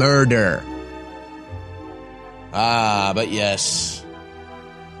murder. But yes,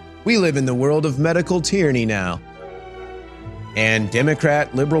 we live in the world of medical tyranny now. And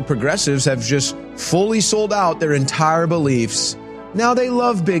Democrat, liberal progressives have just fully sold out their entire beliefs. Now they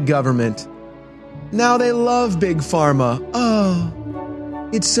love big government. Now they love big pharma. Oh,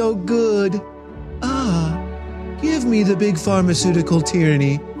 it's so good. Give me the big pharmaceutical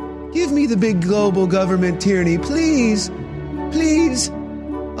tyranny. Give me the big global government tyranny, please. Please.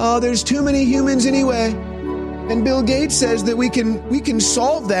 Oh, there's too many humans anyway. And Bill Gates says that we can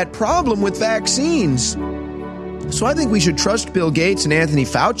solve that problem with vaccines. So I think we should trust Bill Gates and Anthony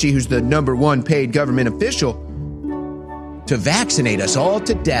Fauci, who's the #1 paid government official, to vaccinate us all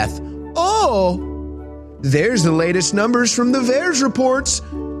to death. Oh, there's the latest numbers from the VAERS reports.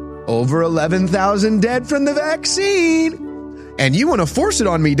 Over 11,000 dead from the vaccine. And you want to force it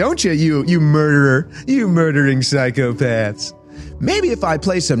on me, don't you, you murderer, you murdering psychopaths. Maybe if I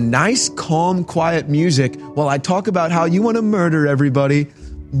play some nice, calm, quiet music while I talk about how you want to murder everybody,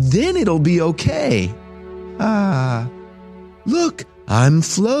 then it'll be okay. Look, I'm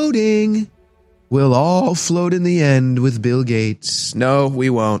floating. We'll all float in the end with Bill Gates. No, we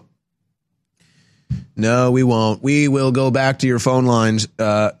won't. No, we won't. We will go back to your phone lines,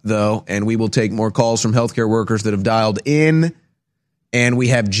 though, and we will take more calls from healthcare workers that have dialed in. And we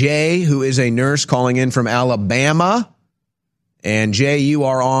have Jay, who is a nurse calling in from Alabama. And Jay, you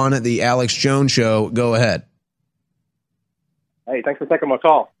are on the Alex Jones Show. Go ahead. Hey, thanks for taking my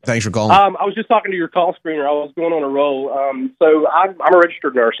call. Thanks for calling. I was just talking to your call screener. I was going on a roll. So I'm a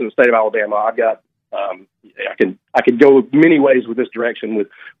registered nurse in the state of Alabama. I've got I could go many ways with this direction with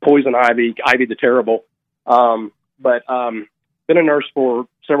poison ivy the terrible. But been a nurse for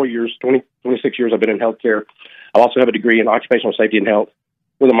several years, 26 years. I've been in healthcare. I also have a degree in occupational safety and health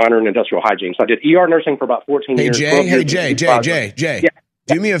with a minor in industrial hygiene. So I did ER nursing for about 14 years. Hey, Jay. Yeah.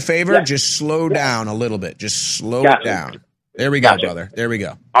 Do me a favor. Yeah. Just slow down a little bit. Just slow it down. There we go, brother. There we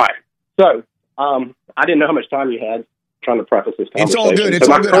go. All right. So I didn't know how much time you had trying to preface this conversation. It's all good. It's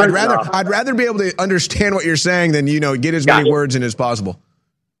all good. I'd rather be able to understand what you're saying than, get as many words in as possible.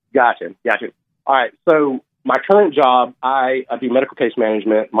 Gotcha. All right. So my current job, I do medical case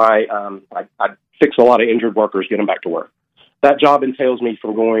management. I fix a lot of injured workers, get them back to work. That job entails me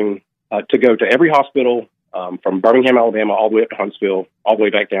from going to go to every hospital from Birmingham, Alabama, all the way up to Huntsville, all the way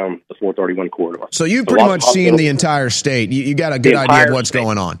back down the 431 corridor. So you've pretty much seen the entire state. You got a good idea of what's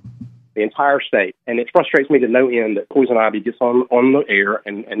going on. The entire state. And it frustrates me to no end that poison ivy gets on the air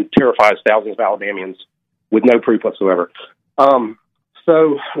and terrifies thousands of Alabamians with no proof whatsoever.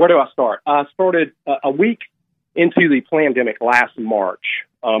 So where do I start? I started a week into the pandemic last March.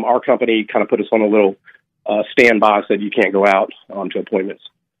 Our company kind of put us on a little standby, said you can't go out to appointments.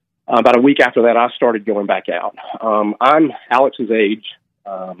 About a week after that, I started going back out. I'm Alex's age,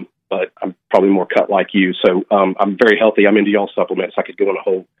 but I'm probably more cut like you. So I'm very healthy. I'm into y'all supplements. I could go on a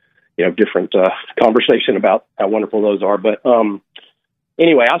whole different conversation about how wonderful those are. But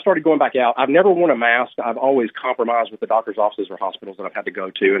anyway, I started going back out. I've never worn a mask. I've always compromised with the doctor's offices or hospitals that I've had to go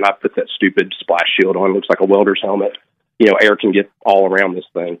to, and I put that stupid splash shield on. It looks like a welder's helmet. Air can get all around this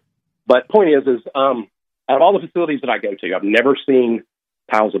thing. But point is out of all the facilities that I go to, I've never seen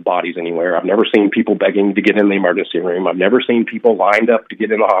piles of bodies anywhere. I've never seen people begging to get in the emergency room. I've never seen people lined up to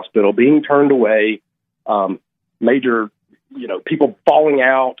get in the hospital, being turned away, major people falling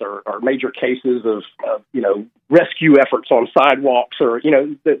out or major cases of rescue efforts on sidewalks or,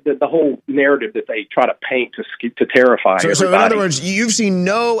 the whole narrative that they try to paint to terrify everybody. So in other words, you've seen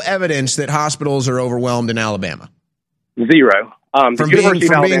no evidence that hospitals are overwhelmed in Alabama? Zero. From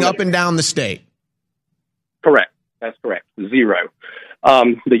being up and down the state? Correct. That's correct. Zero.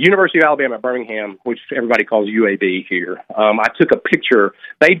 The University of Alabama at Birmingham, which everybody calls UAB here, I took a picture.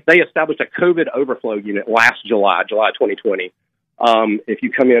 They established a COVID overflow unit last July 2020. If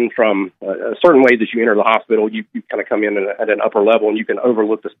you come in from a certain way that you enter the hospital, you kind of come in at an upper level, and you can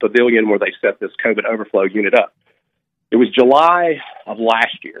overlook this pavilion where they set this COVID overflow unit up. It was July of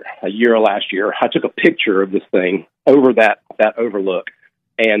last year, last year. I took a picture of this thing over that overlook.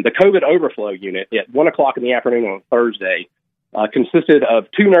 And the COVID overflow unit at 1:00 in the afternoon on Thursday consisted of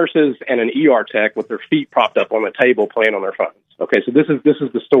 2 nurses and an ER tech with their feet propped up on the table playing on their phones. Okay, so this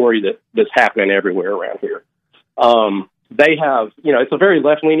is the story that's happening everywhere around here. They have, it's a very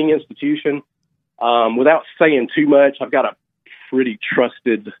left-leaning institution. Without saying too much, I've got a pretty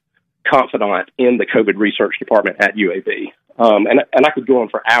trusted confidant in the COVID research department at UAB. And I could go on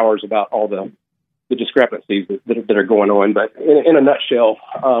for hours about all the discrepancies that are going on. But in a nutshell,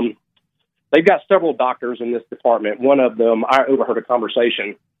 they've got several doctors in this department. One of them, I overheard a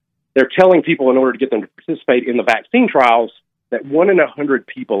conversation. They're telling people in order to get them to participate in the vaccine trials that 1 in 100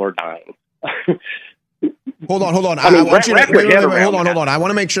 people are dying. Hold on. I mean, want you to hold on. I want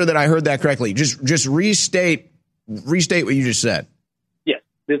to make sure that I heard that correctly. Just restate what you just said. Yes,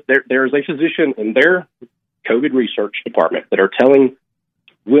 there is a physician in their COVID research department that are telling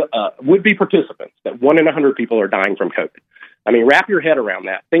would-be participants that 1 in 100 people are dying from COVID. I mean, wrap your head around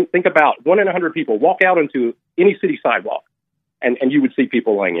that. Think about 1 in 100 people. Walk out into any city sidewalk, and you would see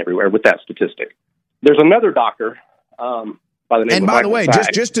people laying everywhere with that statistic. There's another doctor by the name. And by the way,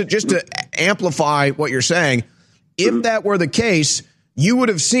 just to amplify what you're saying, if that were the case, you would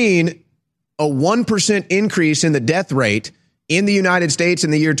have seen a 1% increase in the death rate in the United States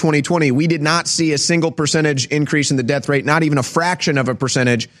in the year 2020. We did not see a single percentage increase in the death rate, not even a fraction of a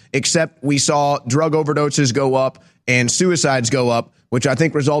percentage, except we saw drug overdoses go up and suicides go up, which I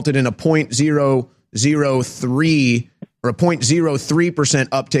think resulted in a 0.003 or a 0.03%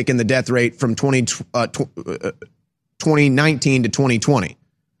 uptick in the death rate from 2019 to 2020.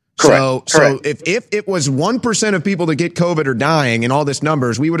 Correct. So if it was 1% of people that get COVID or dying in all this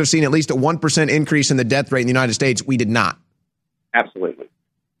numbers, we would have seen at least a 1% increase in the death rate in the United States. We did not. Absolutely.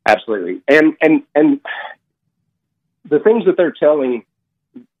 And the things that they're telling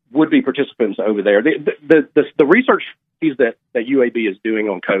would-be participants over there, the research that UAB is doing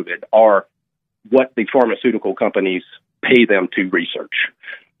on COVID are what the pharmaceutical companies pay them to research.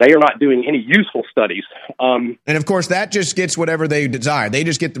 They are not doing any useful studies. And of course, that just gets whatever they desire. They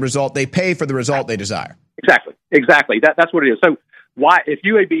just get the result. They pay for the result they desire. Exactly. That's what it is. So why, if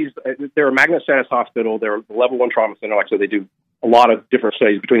UAB's, they're a magnet status hospital, they're a level 1 trauma center, like I said, they do a lot of different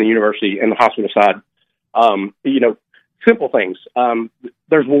studies between the university and the hospital side. Simple things.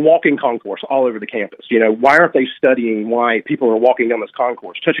 There's a walking concourse all over the campus. Why aren't they studying why people are walking down this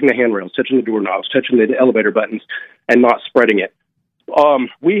concourse, touching the handrails, touching the doorknobs, touching the elevator buttons, and not spreading it?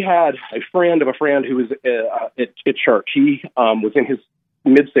 We had a friend of a friend who was at church. He was in his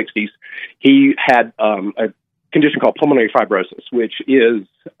mid-60s. He had a condition called pulmonary fibrosis, which is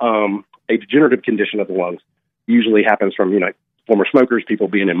a degenerative condition of the lungs. Usually happens from former smokers, people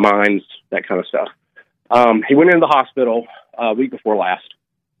being in mines, that kind of stuff. He went into the hospital a week before last.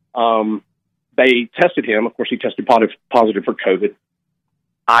 They tested him. Of course, he tested positive for COVID.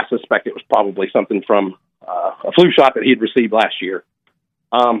 I suspect it was probably something from a flu shot that he had received last year.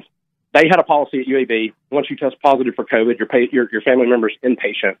 They had a policy at UAB. Once you test positive for COVID, your family member's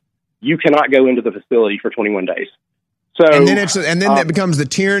inpatient. You cannot go into the facility for 21 days. So, and then that becomes the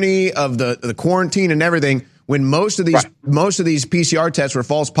tyranny of the quarantine and everything. When most of these PCR tests were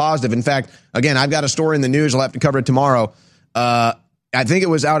false positive. In fact, again, I've got a story in the news. I'll have to cover it tomorrow. I think it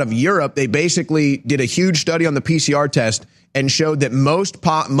was out of Europe. They basically did a huge study on the PCR test and showed that most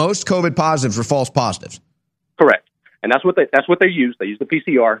COVID positives were false positives. Correct, and that's what they used. They used the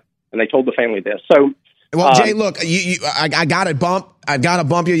PCR, and they told the family this. So, well, Jay, look, I got to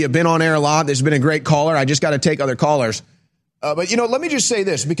bump you. You've been on air a lot. This has been a great caller. I just got to take other callers. But let me just say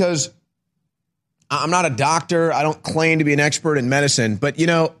this, because I'm not a doctor. I don't claim to be an expert in medicine, but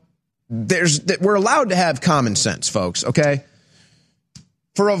we're allowed to have common sense, folks. Okay.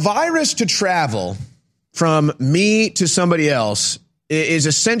 For a virus to travel from me to somebody else is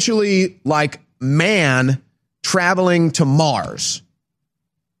essentially like man traveling to Mars.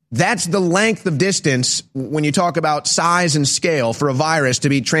 That's the length of distance when you talk about size and scale for a virus to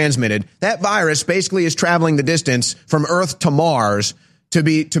be transmitted. That virus basically is traveling the distance from Earth to Mars to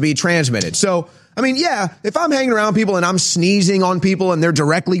be transmitted. So, I mean, yeah, if I'm hanging around people and I'm sneezing on people and they're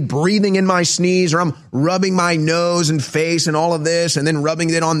directly breathing in my sneeze, or I'm rubbing my nose and face and all of this and then rubbing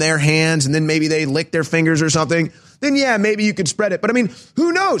it on their hands and then maybe they lick their fingers or something, then yeah, maybe you could spread it. But I mean,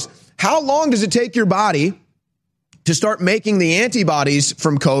 who knows? How long does it take your body to start making the antibodies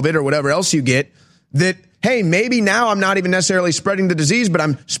from COVID or whatever else you get that, hey, maybe now I'm not even necessarily spreading the disease, but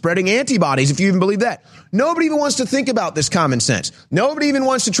I'm spreading antibodies, if you even believe that. Nobody even wants to think about this common sense. Nobody even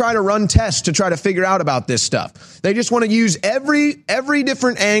wants to try to run tests to try to figure out about this stuff. They just want to use every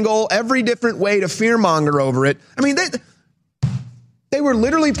different angle, every different way to fearmonger over it. I mean, they were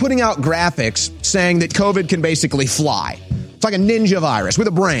literally putting out graphics saying that COVID can basically fly. It's like a ninja virus with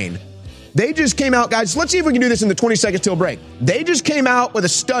a brain. They just came out, guys, let's see if we can do this in the 20 seconds till break. They just came out with a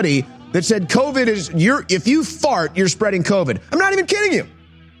study that said COVID is, if you fart, you're spreading COVID. I'm not even kidding you.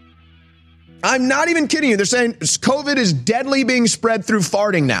 They're saying COVID is deadly being spread through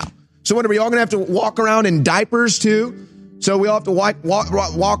farting now. So what, are we all going to have to walk around in diapers too? So we all have to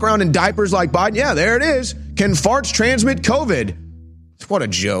walk around in diapers like Biden? Yeah, there it is. Can farts transmit COVID? What a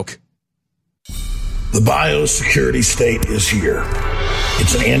joke. The biosecurity state is here.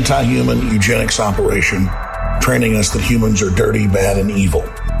 It's an anti-human eugenics operation, training us that humans are dirty, bad, and evil.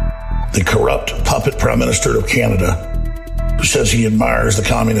 The corrupt puppet Prime Minister of Canada, says he admires the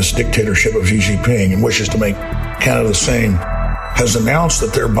communist dictatorship of Xi Jinping and wishes to make Canada the same, has announced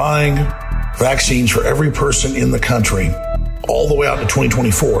that they're buying vaccines for every person in the country all the way out to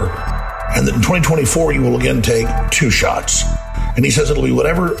 2024. And that in 2024, you will again take 2 shots. And he says it'll be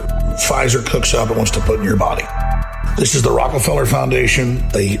whatever Pfizer cooks up and wants to put in your body. This is the Rockefeller Foundation.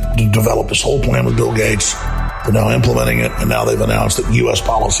 They developed this whole plan with Bill Gates. They're now implementing it, and now they've announced that U.S.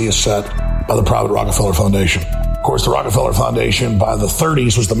 policy is set by the private Rockefeller Foundation. Of course, the Rockefeller Foundation by the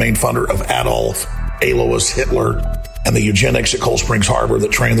 30s was the main funder of Adolf, Alois Hitler, and the eugenics at Cold Springs Harbor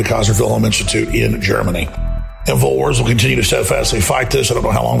that trained the Kaiser Wilhelm Institute in Germany. InfoWars will continue to steadfastly fight this. I don't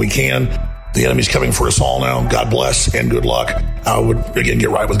know how long we can. The enemy's coming for us all now. God bless and good luck. I would, again, get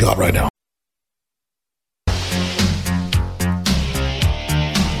right with God right now.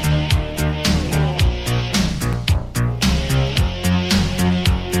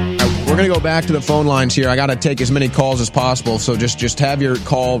 We're going to go back to the phone lines here. I got to take as many calls as possible, so just have your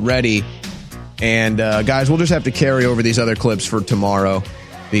call ready. And, guys, we'll just have to carry over these other clips for tomorrow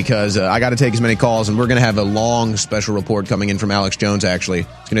because I got to take as many calls, and we're going to have a long special report coming in from Alex Jones, actually.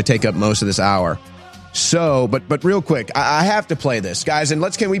 It's going to take up most of this hour. So, but real quick, I have to play this, guys, and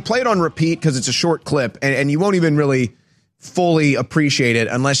can we play it on repeat because it's a short clip, and you won't even really fully appreciate it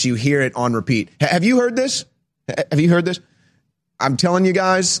unless you hear it on repeat. Have you heard this? Have you heard this? I'm telling you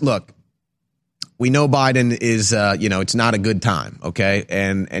guys, look. We know Biden is, it's not a good time, okay?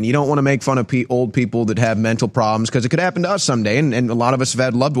 And you don't want to make fun of old people that have mental problems because it could happen to us someday. And a lot of us have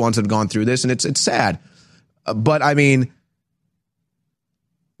had loved ones that have gone through this, and it's sad. But, I mean,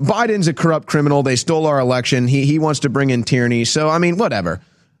 Biden's a corrupt criminal. They stole our election. He wants to bring in tyranny. So, I mean, whatever.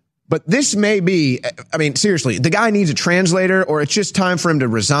 But this may be, I mean, seriously, the guy needs a translator or it's just time for him to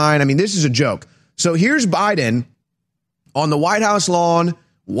resign. I mean, this is a joke. So here's Biden on the White House lawn,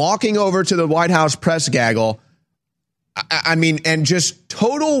 walking over to the White House press gaggle, I mean, and just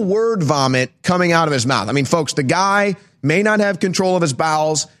total word vomit coming out of his mouth. I mean, folks, the guy may not have control of his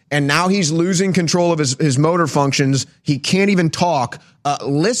bowels, and now he's losing control of his motor functions. He can't even talk.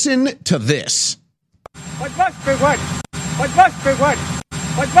 Listen to this. What must be what? What must be what?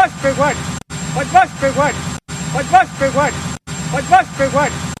 What must be what? What must be what? What must be what? What must be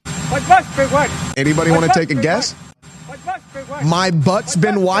what? What must be what? Anybody want to take a guess? My butt's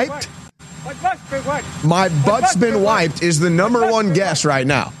been wiped. My butt's been wiped is the number one guess right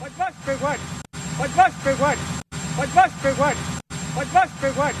now.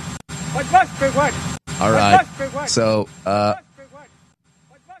 All right. So,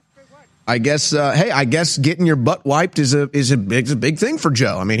 I guess, I guess getting your butt wiped is a big thing for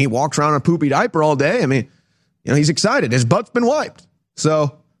Joe. I mean, he walks around in a poopy diaper all day. I mean, he's excited. His butt's been wiped.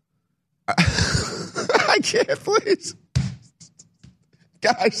 So, I can't, please.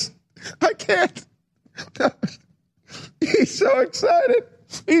 Guys, I can't. He's so excited.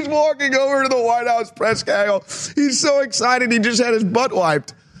 He's walking over to the White House press gaggle. He's so excited he just had his butt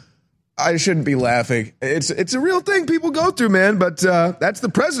wiped. I shouldn't be laughing. It's a real thing people go through, man. But that's the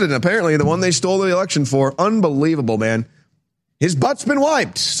president, apparently, the one they stole the election for. Unbelievable, man. His butt's been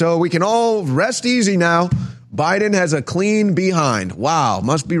wiped, so we can all rest easy now. Biden has a clean behind. Wow,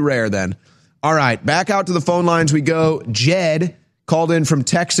 must be rare then. All right, back out to the phone lines we go. Jed called in from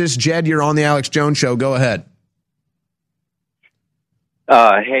Texas. Jed, you're on the Alex Jones Show. Go ahead.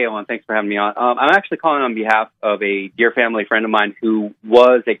 Hey, Owen. Thanks for having me on. I'm actually calling on behalf of a dear family friend of mine who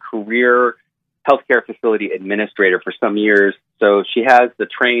was a career healthcare facility administrator for some years. So she has the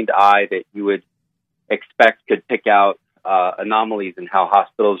trained eye that you would expect could pick out anomalies in how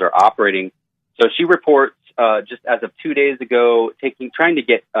hospitals are operating. So she reports just as of 2 days ago, trying to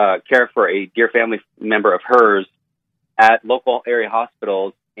get care for a dear family member of hers at local area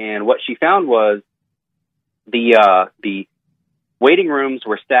hospitals, and what she found was the waiting rooms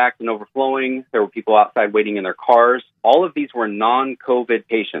were stacked and overflowing. There were people outside waiting in their cars. All of these were non-COVID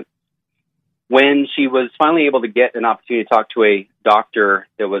patients. When she was finally able to get an opportunity to talk to a doctor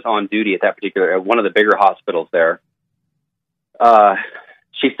that was on duty at that particular one of the bigger hospitals there,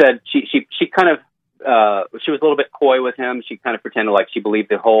 she said she kind of she was a little bit coy with him. She kind of pretended like she believed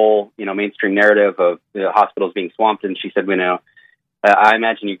the whole, mainstream narrative of the hospitals being swamped. And she said, I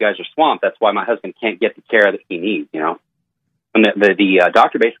imagine you guys are swamped. That's why my husband can't get the care that he needs, And the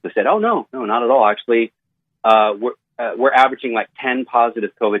doctor basically said, oh, no, not at all. Actually, we're averaging like 10 positive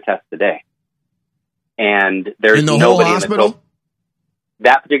COVID tests a day. And there's nobody in the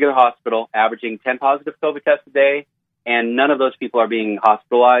that particular hospital averaging 10 positive COVID tests a day. And none of those people are being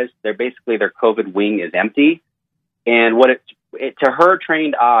hospitalized. Their COVID wing is empty. And what to her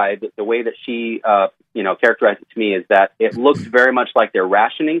trained eye, the way that she, characterized it to me is that it looks very much like they're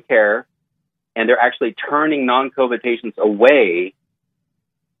rationing care. and they're actually turning non-COVID patients away,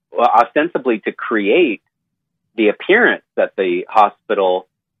 ostensibly to create the appearance that the hospital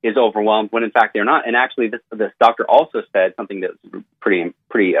is overwhelmed, when in fact they're not. And actually, this doctor also said something that's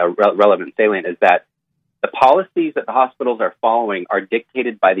pretty relevant and salient, is that the policies that the hospitals are following are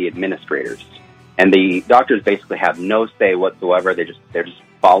dictated by the administrators, and the doctors basically have no say whatsoever. They're just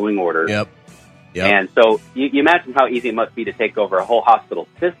following orders. Yep. And so you imagine how easy it must be to take over a whole hospital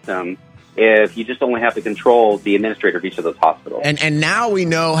system if you just only have to control the administrator of each of those hospitals. And now we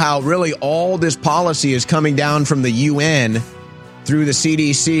know how really all this policy is coming down from the UN, through the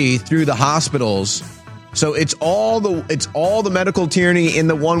CDC, through the hospitals. So it's all the medical tyranny in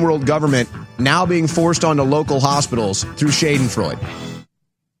the one world government now being forced onto local hospitals through Schadenfreude.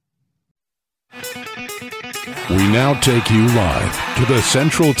 We now take you live to the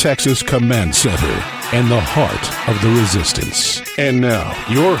Central Texas Command Center and the heart of the resistance. And now,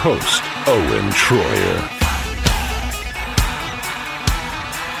 your host, Owen Troyer.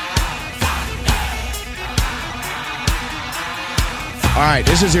 All right,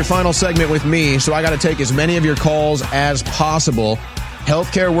 this is your final segment with me, so I got to take as many of your calls as possible.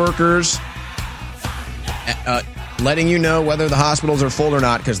 Healthcare workers, letting you know whether the hospitals are full or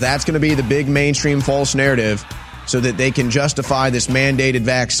not, because that's going to be the big mainstream false narrative, so that they can justify this mandated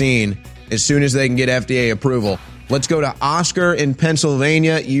vaccine as soon as they can get FDA approval. Let's go to Oscar in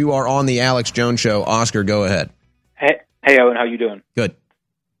Pennsylvania. You are on the Alex Jones Show. Oscar, go ahead. Hey, Owen, how you doing? Good.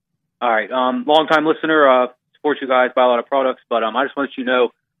 All right, long-time listener, support you guys, buy a lot of products, but I just want to let you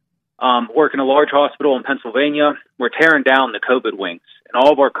know, work in a large hospital in Pennsylvania, we're tearing down the COVID wings. And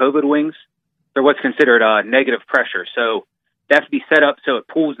all of our COVID wings, they're what's considered negative pressure. So they have to be set up so it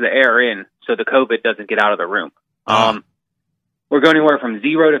pulls the air in so the COVID doesn't get out of the room. We're going anywhere from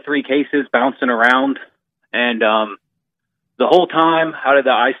 0 to 3 cases bouncing around. And the whole time out of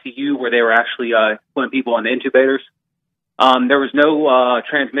the ICU where they were actually putting people on the intubators, there was no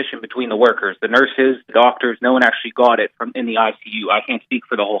transmission between the workers, the nurses, the doctors. No one actually got it from in the ICU. I can't speak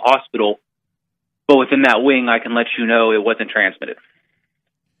for the whole hospital, but within that wing, I can let you know it wasn't transmitted.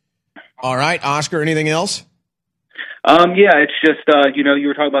 All right, Oscar, anything else? Yeah, it's just, you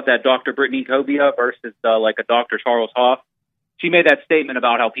were talking about that Dr. Brittany Cobia versus like a Dr. Charles Hoff. She made that statement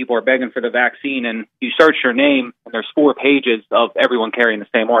about how people are begging for the vaccine, and you search her name, and there's 4 pages of everyone carrying the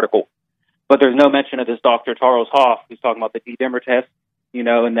same article. But there's no mention of this Dr. Charles Hoff who's talking about the D-dimer test,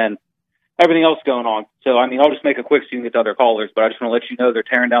 and then everything else going on. So, I'll just make it quick so you can get to other callers, but I just want to let you know they're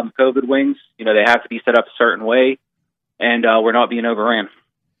tearing down the COVID wings. They have to be set up a certain way, and we're not being overran.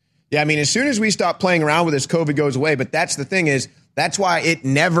 Yeah, as soon as we stop playing around with this, COVID goes away. But that's the thing is, that's why it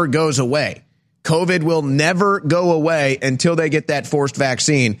never goes away. COVID will never go away until they get that forced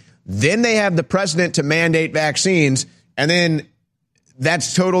vaccine. Then they have the precedent to mandate vaccines, and then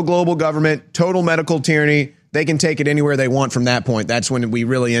that's total global government, total medical tyranny. They can take it anywhere they want from that point. That's when we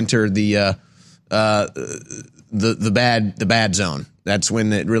really enter the bad zone. That's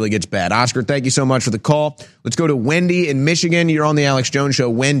when it really gets bad. Oscar, thank you so much for the call. Let's go to Wendy in Michigan. You're on the Alex Jones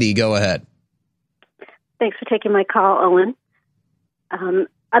Show. Wendy, go ahead. Thanks for taking my call, Owen.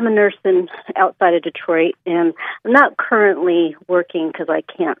 I'm a nurse outside of Detroit, and I'm not currently working because I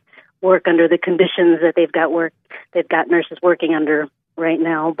can't work under the conditions that they've got nurses working under right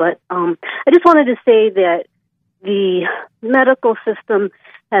now. But I just wanted to say that the medical system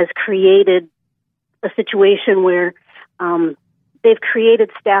has created a situation where they've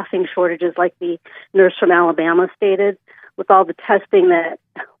created staffing shortages, like the nurse from Alabama stated, with all the testing that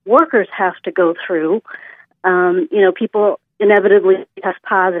workers have to go through. People inevitably test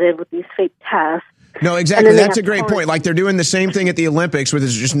positive with these fake tests. No, exactly. That's a great point. Like, they're doing the same thing at the Olympics, where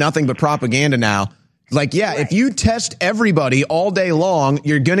there's just nothing but propaganda now. Like, yeah, right. If you test everybody all day long,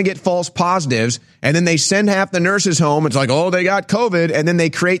 you're going to get false positives, and then they send half the nurses home. It's like, oh, they got COVID, and then they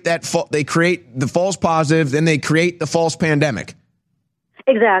create they create the false positive, then they create the false pandemic.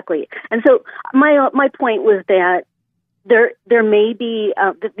 Exactly. And so my point was that there may be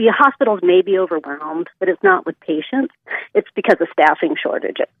the hospitals may be overwhelmed, but it's not with patients. It's because of staffing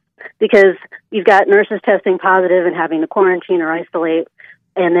shortages. Because you've got nurses testing positive and having to quarantine or isolate,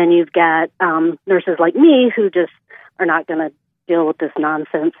 and then you've got nurses like me who just are not going to deal with this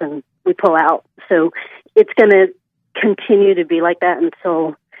nonsense, and we pull out. So it's going to continue to be like that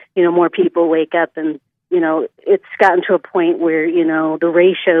until more people wake up. And it's gotten to a point where the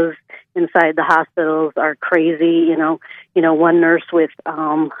ratios inside the hospitals are crazy. One nurse with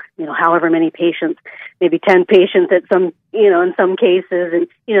however many patients, maybe 10 patients at some in some cases, and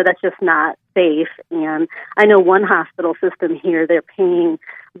that's just not safe. And I know one hospital system here, they're paying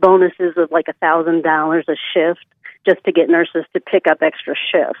bonuses of like $1,000 a shift just to get nurses to pick up extra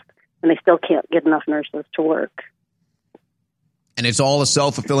shifts. and they still can't get enough nurses to work. And it's all a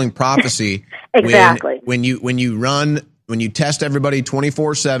self-fulfilling prophecy. Exactly. When you test everybody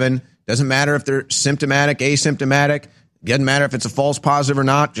 24/7, doesn't matter if they're symptomatic, asymptomatic, doesn't matter if it's a false positive or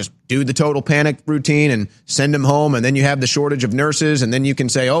not, just do the total panic routine and send them home. And then you have the shortage of nurses. And then you can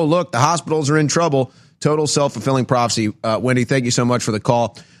say, oh, look, the hospitals are in trouble. Total self-fulfilling prophecy. Wendy, thank you so much for the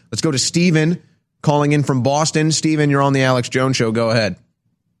call. Let's go to Stephen calling in from Boston. Stephen, you're on the Alex Jones Show. Go ahead.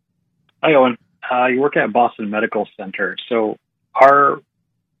 Hi, Owen. You work at Boston Medical Center. So our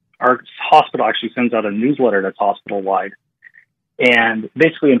hospital actually sends out a newsletter that's hospital-wide and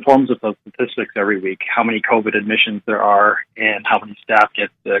basically informs us of statistics every week, how many COVID admissions there are and how many staff get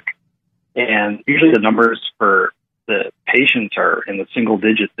sick. And usually the numbers for the patients are in the single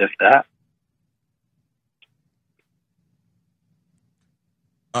digits, if that.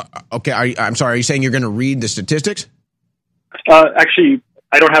 Okay, I'm sorry. Are you saying you're going to read the statistics? Actually,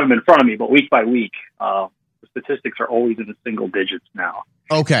 I don't have them in front of me, but week by week, the statistics are always in the single digits now.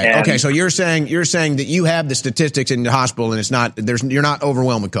 Okay. So you're saying that you have the statistics in the hospital, and it's not you're not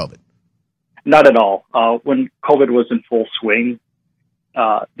overwhelmed with COVID. Not at all. When COVID was in full swing,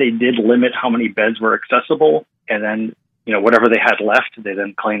 they did limit how many beds were accessible, and then whatever they had left, they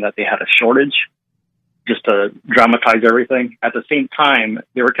then claimed that they had a shortage, just to dramatize everything. At the same time,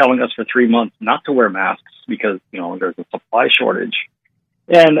 they were telling us for 3 months not to wear masks because there's a supply shortage,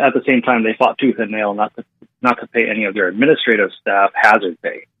 and at the same time, they fought tooth and nail not to pay any of their administrative staff hazard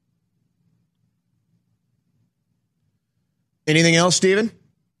pay. Anything else, Stephen?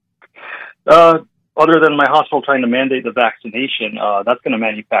 Other than my hospital trying to mandate the vaccination, that's going to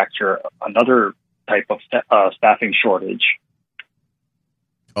manufacture another type of staffing shortage.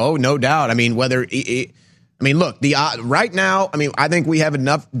 Oh, no doubt. I mean, look, right now, I think we have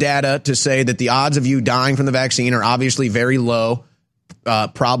enough data to say that the odds of you dying from the vaccine are obviously very low.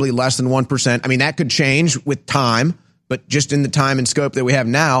 Probably less than 1%. I mean, that could change with time, but just in the time and scope that we have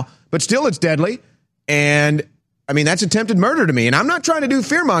now. But still, it's deadly. And, that's attempted murder to me. And I'm not trying to do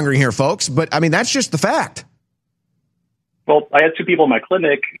fear-mongering here, folks, but, that's just the fact. Well, I had two people in my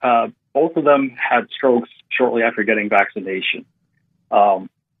clinic. Both of them had strokes shortly after getting vaccination.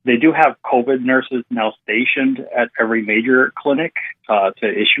 They do have COVID nurses now stationed at every major clinic to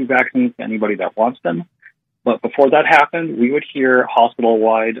issue vaccines to anybody that wants them. But before that happened, we would hear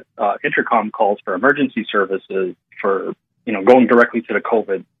hospital-wide intercom calls for emergency services for, going directly to the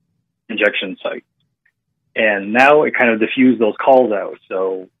COVID injection site. And now it kind of diffused those calls out.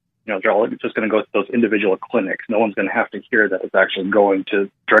 So, they're all just going to go to those individual clinics. No one's going to have to hear that it's actually going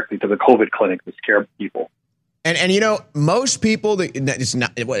directly to the COVID clinic to scare people. And most people, it's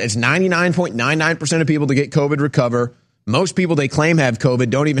 99.99% of people that get COVID recover. Most people they claim have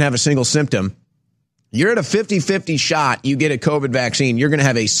COVID don't even have a single symptom. You're at a 50-50 shot, you get a COVID vaccine, you're going to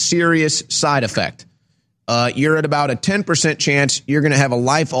have a serious side effect. You're at about a 10% chance you're going to have a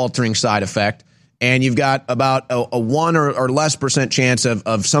life-altering side effect, and you've got about a 1 or less percent chance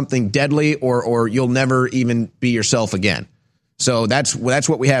of something deadly or you'll never even be yourself again. So that's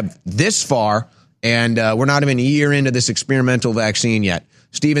what we have this far, and we're not even a year into this experimental vaccine yet.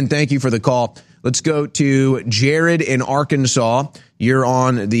 Stephen, thank you for the call. Let's go to Jared in Arkansas. You're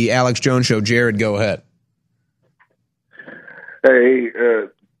on the Alex Jones Show. Jared, go ahead. Hey,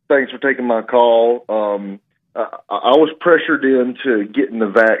 thanks for taking my call. I was pressured into getting the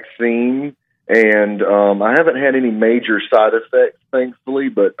vaccine, and I haven't had any major side effects, thankfully,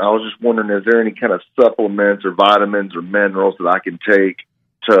 but I was just wondering, is there any kind of supplements or vitamins or minerals that I can take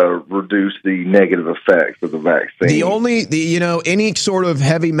to reduce the negative effects of the vaccine? Any sort of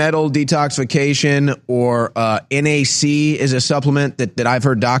heavy metal detoxification or NAC is a supplement that I've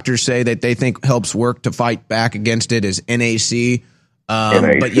heard doctors say that they think helps work to fight back against it is NAC.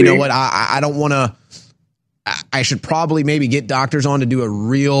 But you know what? I don't want to. I should probably maybe get doctors on to do a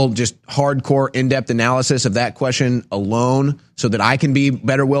real, just hardcore, in-depth analysis of that question alone so that I can be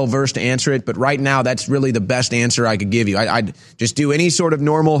better well-versed to answer it. But right now, that's really the best answer I could give you. I'd just do any sort of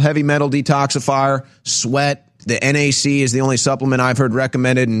normal heavy metal detoxifier, sweat. The NAC is the only supplement I've heard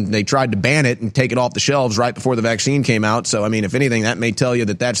recommended, and they tried to ban it and take it off the shelves right before the vaccine came out. So, if anything, that may tell you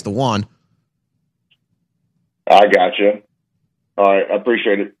that that's the one. I got you. All right. I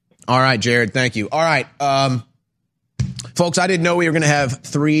appreciate it. All right, Jared. Thank you. All right. Folks, I didn't know we were going to have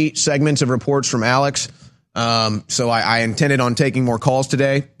 3 segments of reports from Alex. So I intended on taking more calls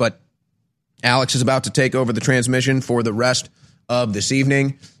today, but Alex is about to take over the transmission for the rest of this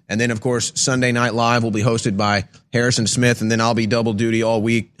evening. And then, of course, Sunday Night Live will be hosted by Harrison Smith. And then I'll be double duty all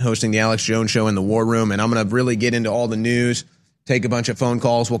week hosting the Alex Jones Show in the War Room. And I'm going to really get into all the news, take a bunch of phone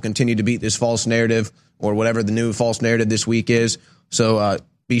calls. We'll continue to beat this false narrative or whatever the new false narrative this week is. So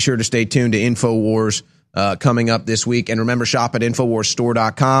be sure to stay tuned to InfoWars coming up this week. And remember, shop at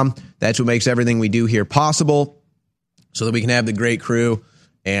InfoWarsStore.com. That's what makes everything we do here possible, so that we can have the great crew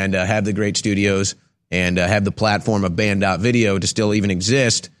and have the great studios and have the platform of Band.video to still even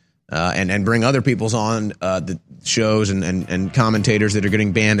exist, and bring other people's on the shows and commentators that are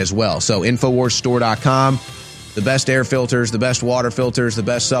getting banned as well. So InfoWarsStore.com, the best air filters, the best water filters, the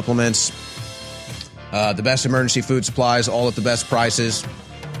best supplements, the best emergency food supplies, all at the best prices.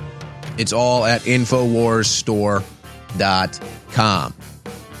 It's all at InfoWarsStore.com.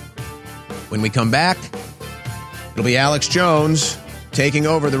 When we come back, it'll be Alex Jones taking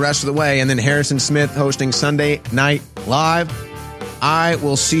over the rest of the way, and then Harrison Smith hosting Sunday Night Live. I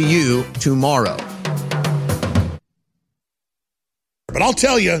will see you tomorrow. But I'll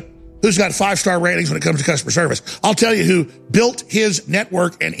tell you who's got 5-star ratings when it comes to customer service. I'll tell you who built his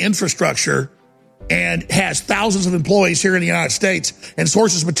network and infrastructure and has thousands of employees here in the United States and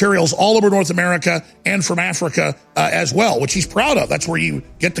sources materials all over North America and from Africa as well, which he's proud of. That's where you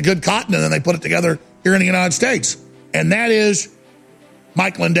get the good cotton and then they put it together here in the United States. And that is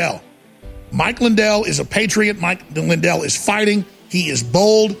Mike Lindell. Mike Lindell is a patriot. Mike Lindell is fighting. He is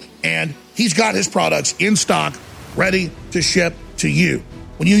bold, and he's got his products in stock, ready to ship to you.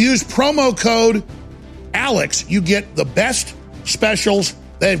 When you use promo code ALEX, you get the best specials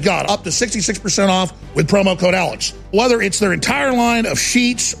they've got, up to 66% off with promo code ALEX. Whether it's their entire line of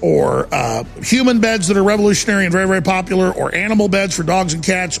sheets or human beds that are revolutionary and very, very popular, or animal beds for dogs and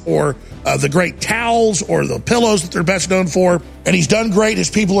cats, or the great towels or the pillows that they're best known for. And he's done great. His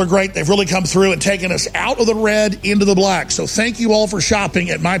people are great. They've really come through and taken us out of the red into the black. So thank you all for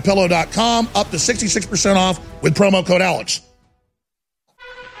shopping at MyPillow.com, up to 66% off with promo code ALEX.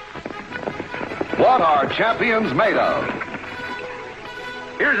 What are champions made of?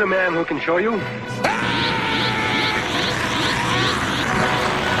 Here's a man who can show you.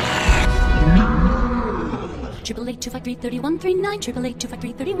 888-253-3139,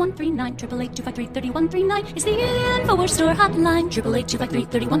 888-253-3139, 888-253-3139 is the InfoWars Store hotline.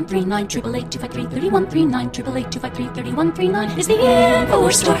 888-253-3139, 888-253-3139, 888-253-3139 is the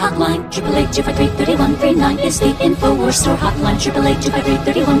InfoWars Store hotline. 888-253-3139 is the InfoWars Store hotline.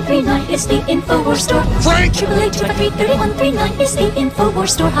 888-253-3139 is the InfoWars Store. Frank! 888-253-3139 is the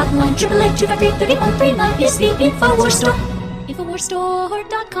InfoWars Store hotline. 888-253-3139 is the InfoWars Store.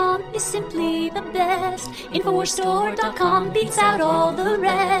 InfoWarsStore.com is simply the best. InfoWarsStore.com beats out all the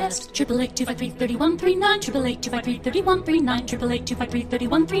rest. 888-253-3139, 888-253-3139,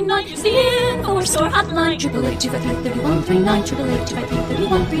 888-253-3139 is the InfoWars Store hotline. 888-253-3139,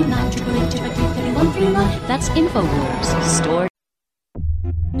 888-253-3139, 888-253-3139. That's InfoWars Store.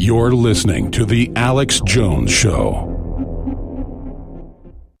 You're listening to The Alex Jones Show.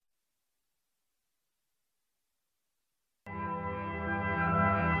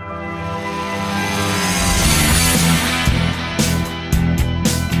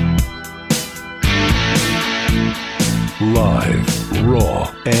 Live,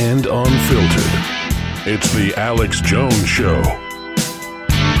 raw, and unfiltered. It's the Alex Jones Show.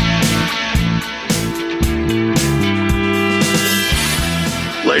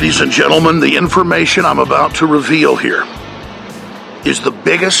 Ladies and gentlemen, the information I'm about to reveal here is the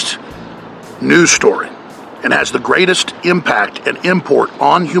biggest news story and has the greatest impact and import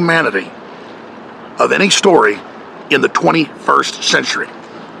on humanity of any story in the 21st century,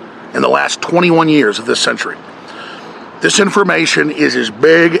 in the last 21 years of this century. This information is as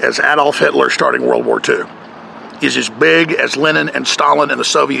big as Adolf Hitler starting World War II, is as big as Lenin and Stalin and the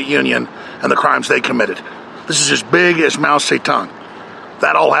Soviet Union and the crimes they committed. This is as big as Mao Zedong.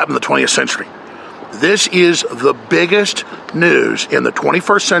 That all happened in the 20th century. This is the biggest news in the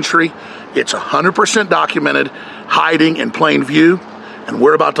 21st century. It's 100% documented, hiding in plain view, and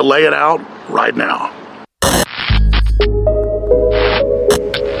we're about to lay it out right now.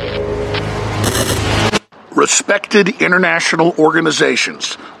 Respected international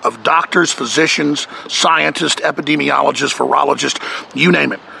organizations of doctors, physicians, scientists, epidemiologists, virologists, you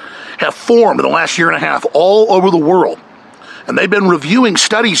name it, have formed in the last year and a half all over the world. And they've been reviewing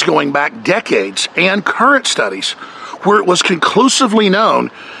studies going back decades and current studies where it was conclusively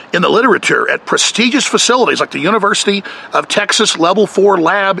known in the literature at prestigious facilities like the University of Texas Level 4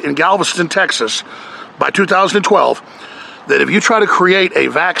 Lab in Galveston, Texas, by 2012, that if you try to create a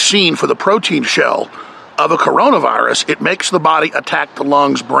vaccine for the protein shell of a coronavirus, it makes the body attack the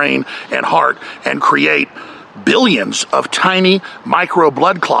lungs, brain, and heart and create billions of tiny micro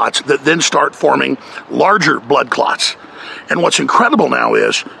blood clots that then start forming larger blood clots. And what's incredible now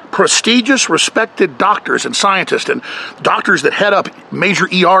is prestigious, respected doctors and scientists and doctors that head up major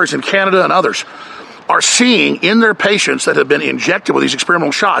ERs in Canada and others are seeing in their patients that have been injected with these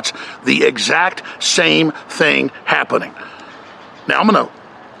experimental shots the exact same thing happening. Now, I'm going to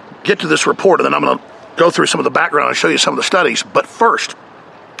get to this report, and then I'm going to go through some of the background and show you some of the studies. But first,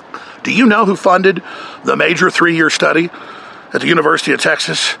 do you know who funded the major 3-year study at the University of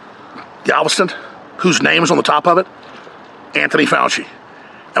Texas, Galveston, whose name is on the top of it? Anthony Fauci.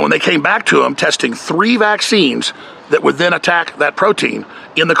 And when they came back to him testing 3 vaccines that would then attack that protein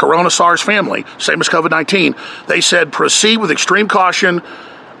in the corona SARS family, same as COVID-19, they said proceed with extreme caution,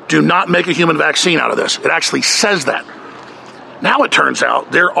 do not make a human vaccine out of this. It actually says that. Now it turns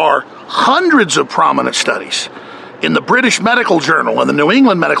out there are hundreds of prominent studies in the British Medical Journal and the New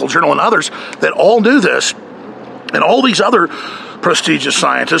England Medical Journal and others that all do this. And all these other prestigious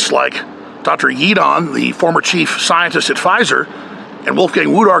scientists like Dr. Yeadon, the former chief scientist at Pfizer, and Wolfgang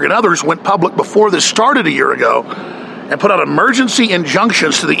Wodarg and others went public before this started a year ago and put out emergency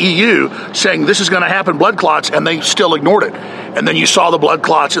injunctions to the EU saying this is going to happen, blood clots, and they still ignored it. And then you saw the blood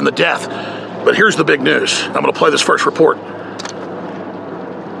clots and the death. But here's the big news. I'm going to play this first report.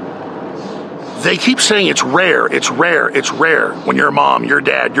 They keep saying it's rare when your mom, your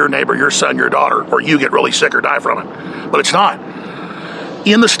dad, your neighbor, your son, your daughter, or you get really sick or die from it. But it's not.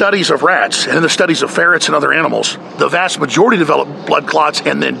 In the studies of rats and in the studies of ferrets and other animals, the vast majority developed blood clots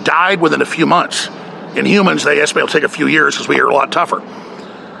and then died within a few months. In humans, they estimate it'll take a few years because we are a lot tougher.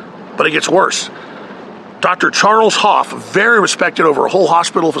 But it gets worse. Dr. Charles Hoff, very respected over a whole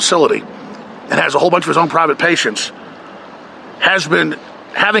hospital facility and has a whole bunch of his own private patients, has been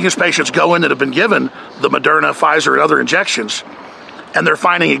having his patients go in that have been given the Moderna, Pfizer, and other injections, and they're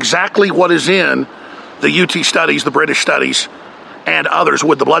finding exactly what is in the UT studies, the British studies, and others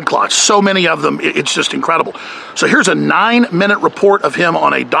with the blood clots. So many of them, it's just incredible. So here's a 9-minute report of him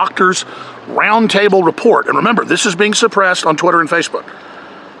on a doctor's roundtable report. And remember, this is being suppressed on Twitter and Facebook.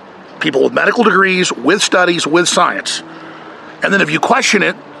 People with medical degrees, with studies, with science. And then if you question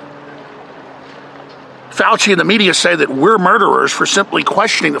it, Fauci and the media say that we're murderers for simply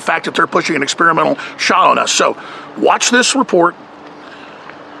questioning the fact that they're pushing an experimental shot on us. So watch this report,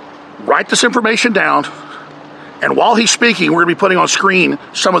 write this information down, and while he's speaking, we're going to be putting on screen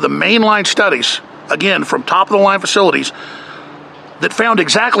some of the mainline studies, again, from top-of-the-line facilities that found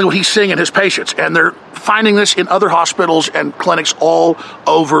exactly what he's seeing in his patients. And they're finding this in other hospitals and clinics all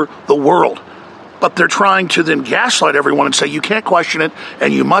over the world. But they're trying to then gaslight everyone and say, you can't question it,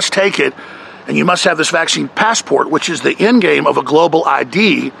 and you must take it, and you must have this vaccine passport, which is the end game of a global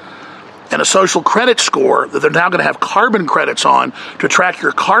ID and a social credit score that they're now going to have carbon credits on to track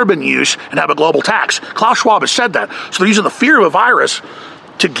your carbon use and have a global tax. Klaus Schwab has said that. So they're using the fear of a virus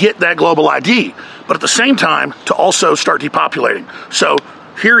to get that global ID, but at the same time to also start depopulating. So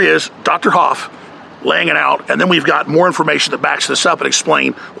here is Dr. Hoff laying it out, and then we've got more information that backs this up and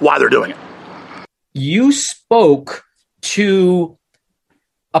explain why they're doing it. You spoke to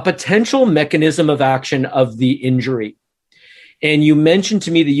a potential mechanism of action of the injury. And you mentioned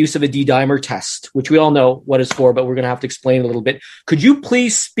to me the use of a D-dimer test, which we all know what it's for, but we're going to have to explain a little bit. Could you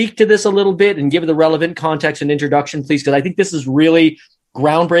please speak to this a little bit and give the relevant context and introduction, please? Because I think this is really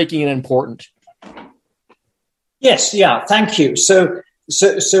groundbreaking and important. Yes, yeah, thank you. So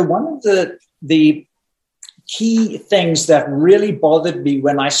one of the key things that really bothered me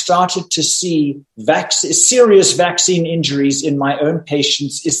when I started to see serious vaccine injuries in my own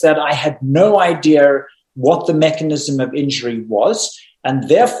patients is that I had no idea what the mechanism of injury was. And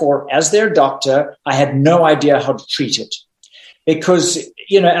therefore, as their doctor, I had no idea how to treat it. Because,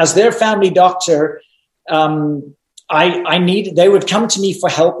 as their family doctor, they would come to me for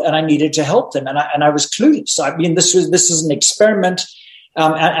help and I needed to help them. And I was clueless. I mean, this is an experiment.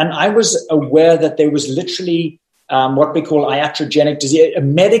 And I was aware that there was literally what we call iatrogenic disease, a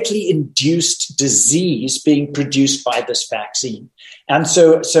medically induced disease being produced by this vaccine. And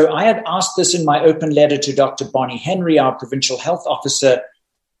so I had asked this in my open letter to Dr. Bonnie Henry, our provincial health officer,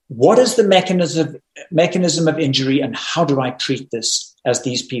 what is the mechanism of injury and how do I treat this as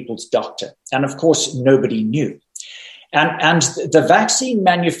these people's doctor? And of course, nobody knew. And the vaccine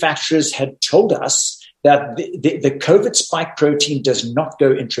manufacturers had told us that the COVID spike protein does not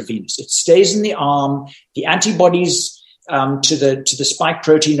go intravenous. It stays in the arm. The antibodies to the spike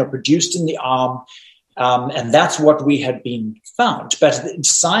protein are produced in the arm. And that's what we had been found. But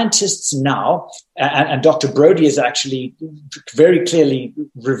scientists now, and Dr. Brody has actually very clearly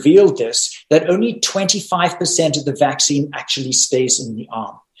revealed this, that only 25% of the vaccine actually stays in the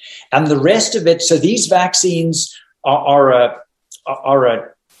arm. And the rest of it, so these vaccines are a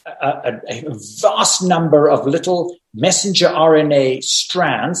vast number of little messenger RNA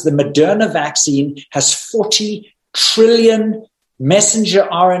strands. The Moderna vaccine has 40 trillion messenger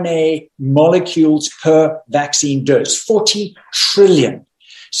RNA molecules per vaccine dose, 40 trillion.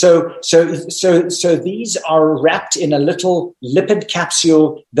 So these are wrapped in a little lipid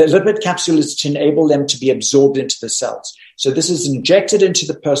capsule. The lipid capsule is to enable them to be absorbed into the cells. So this is injected into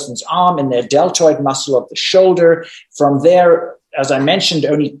the person's arm in their deltoid muscle of the shoulder. From there, as I mentioned,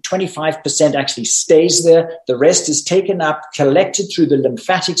 only 25% actually stays there. The rest is taken up, collected through the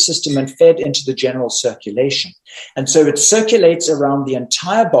lymphatic system, and fed into the general circulation. And so it circulates around the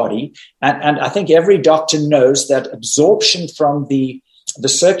entire body. And I think every doctor knows that absorption from the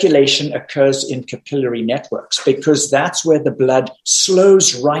circulation occurs in capillary networks, because that's where the blood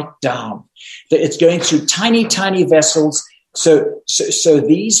slows right down. It's going through tiny, tiny vessels. So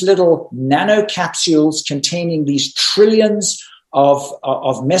these little nanocapsules containing these trillions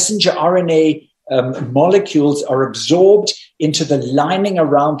of messenger RNA molecules are absorbed into the lining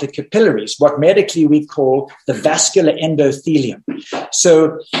around the capillaries, what medically we call the vascular endothelium.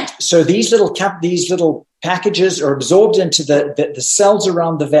 So these little packages are absorbed into the cells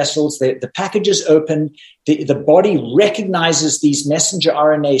around the vessels. The packages open. The body recognizes these messenger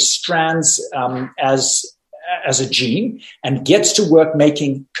RNA strands as a gene and gets to work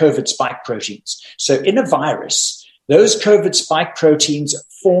making COVID spike proteins. So in a virus, those COVID spike proteins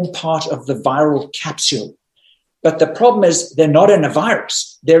form part of the viral capsule. But the problem is they're not in a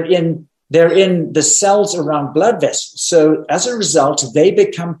virus. They're in the cells around blood vessels. So as a result, they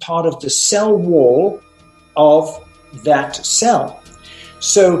become part of the cell wall of that cell.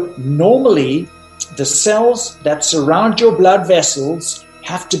 So normally, the cells that surround your blood vessels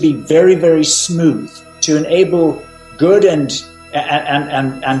have to be very, very smooth to enable good and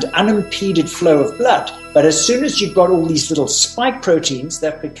unimpeded flow of blood. But as soon as you've got all these little spike proteins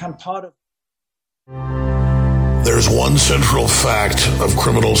that become part of... There's one central fact of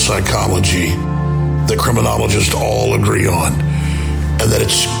criminal psychology that criminologists all agree on, and that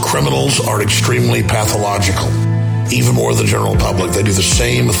it's criminals are extremely pathological, even more than the general public. They do the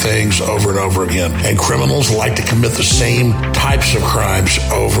same things over and over again, and criminals like to commit the same types of crimes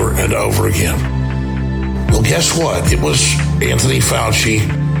over and over again. Well, guess what? It was Anthony Fauci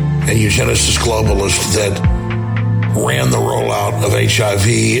and eugenicist globalists that ran the rollout of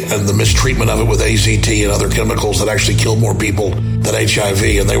HIV and the mistreatment of it with AZT and other chemicals that actually killed more people than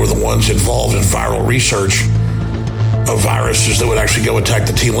HIV. And they were the ones involved in viral research of viruses that would actually go attack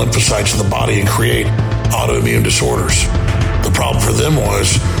the T lymphocytes in the body and create autoimmune disorders. The problem for them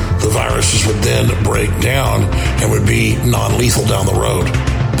was the viruses would then break down and would be non-lethal down the road.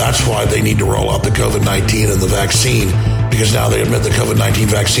 That's why they need to roll out the COVID-19 and the vaccine, because now they admit the COVID-19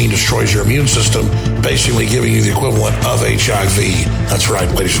 vaccine destroys your immune system, basically giving you the equivalent of HIV. That's right,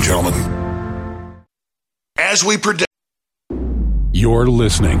 ladies and gentlemen. As we predict. You're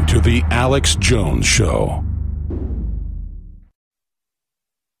listening to The Alex Jones Show.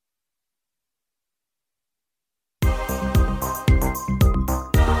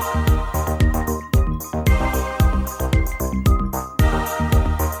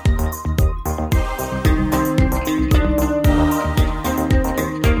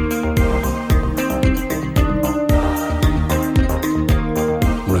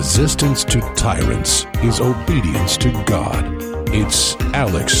 Resistance to tyrants is obedience to God. It's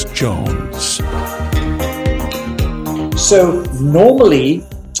Alex Jones. So normally,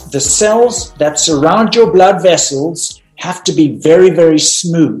 the cells that surround your blood vessels have to be very, very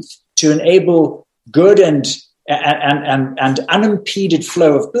smooth to enable good and unimpeded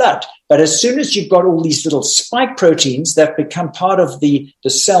flow of blood. But as soon as you've got all these little spike proteins that become part of the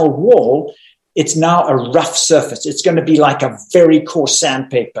cell wall, it's now a rough surface. It's going to be like a very coarse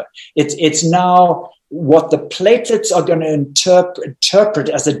sandpaper. It's now what the platelets are going to interpret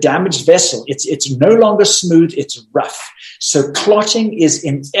as a damaged vessel. It's no longer smooth, it's rough. So clotting is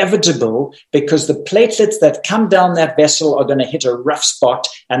inevitable because the platelets that come down that vessel are going to hit a rough spot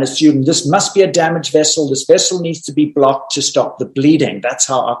and assume this must be a damaged vessel. This vessel needs to be blocked to stop the bleeding. That's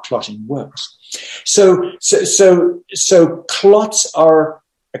how our clotting works. So clots are,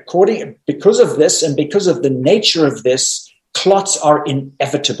 because of this and because of the nature of this, clots are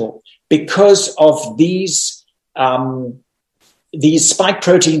inevitable because of these spike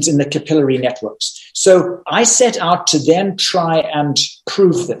proteins in the capillary networks. So I set out to then try and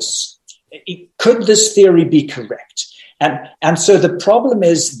prove this. Could this theory be correct? And so the problem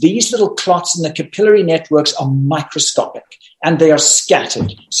is these little clots in the capillary networks are microscopic and they are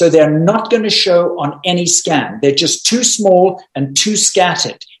scattered. So they're not going to show on any scan. They're just too small and too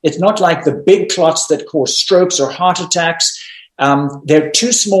scattered. It's not like the big clots that cause strokes or heart attacks. They're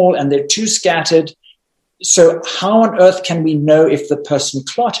too small and they're too scattered. So how on earth can we know if the person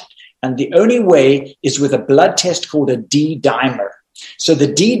clotted? And the only way is with a blood test called a D-dimer. So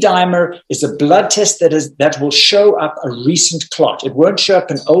the D-dimer is a blood test that will show up a recent clot. It won't show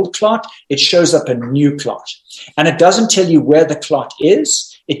up an old clot. It shows up a new clot. And it doesn't tell you where the clot is.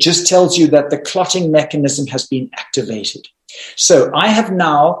 It just tells you that the clotting mechanism has been activated. So I have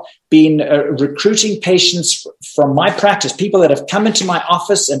now been recruiting patients from my practice, people that have come into my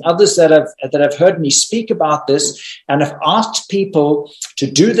office and others that have heard me speak about this, and have asked people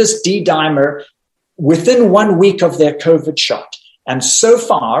to do this D-dimer within 1 week of their COVID shot. And so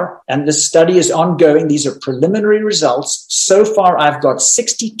far, and this study is ongoing, these are preliminary results. So far, I've got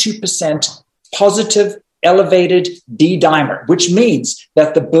 62% positive elevated D-dimer, which means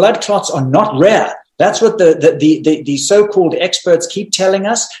that the blood clots are not rare. That's what the so-called experts keep telling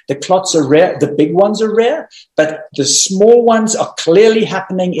us. The clots are rare. The big ones are rare, but the small ones are clearly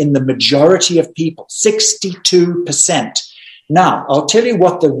happening in the majority of people, 62%. Now, I'll tell you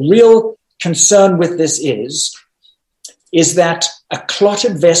what the real concern with this is that a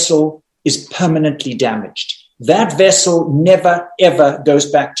clotted vessel is permanently damaged. That vessel never, ever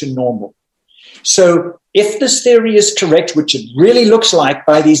goes back to normal. So if this theory is correct, which it really looks like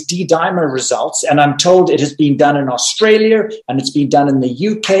by these D-dimer results, and I'm told it has been done in Australia and it's been done in the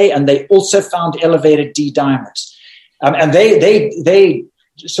UK, and they also found elevated D-dimers. And they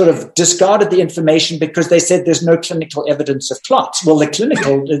sort of discarded the information because they said there's no clinical evidence of clots. Well,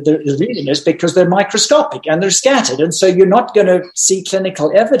 the reason is because they're microscopic and they're scattered, and so you're not going to see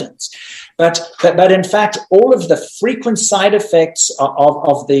clinical evidence. But in fact, all of the frequent side effects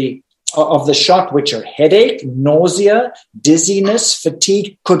of the shot, which are headache, nausea, dizziness,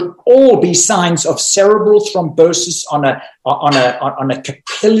 fatigue, could all be signs of cerebral thrombosis on a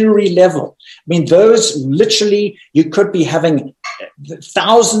capillary level. I mean, those literally, you could be having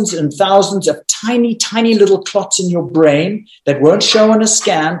thousands and thousands of tiny, tiny little clots in your brain that won't show on a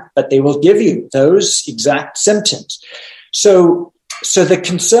scan, but they will give you those exact symptoms. So the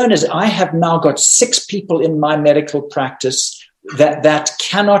concern is I have now got 6 people in my medical practice that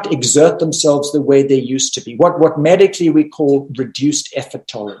cannot exert themselves the way they used to be, what medically we call reduced effort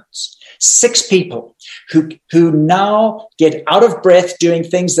tolerance. 6 people who now get out of breath doing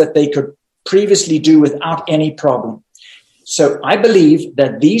things that they could previously do without any problem. So I believe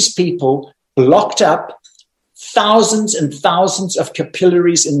that these people blocked up thousands and thousands of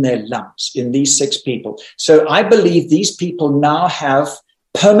capillaries in their lungs, in these 6 people. So I believe these people now have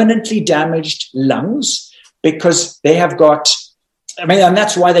permanently damaged lungs because they have got, and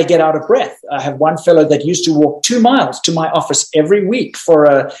that's why they get out of breath. I have one fellow that used to walk 2 miles to my office every week for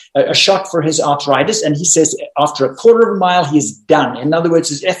a shot for his arthritis. And he says after a quarter of a mile, he's done. In other words,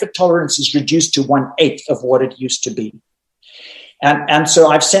 his effort tolerance is reduced to 1/8 of what it used to be. And so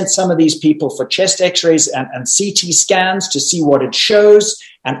I've sent some of these people for chest x-rays and CT scans to see what it shows.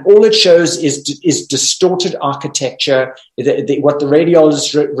 And all it shows is distorted architecture. What the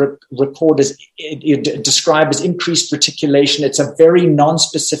radiologists record is describe as increased reticulation. It's a very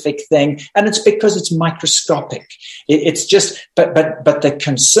non-specific thing. And it's because it's microscopic. It's just, but the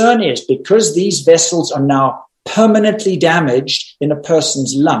concern is because these vessels are now permanently damaged in a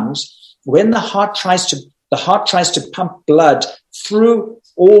person's lungs, when the heart tries to pump blood through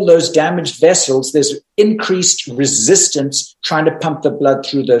all those damaged vessels, there's increased resistance trying to pump the blood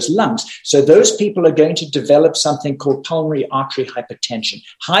through those lungs. So those people are going to develop something called pulmonary artery hypertension,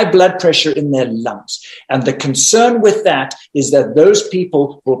 high blood pressure in their lungs. And the concern with that is that those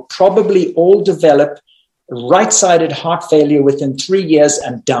people will probably all develop right-sided heart failure within 3 years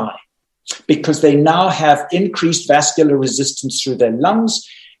and die because they now have increased vascular resistance through their lungs.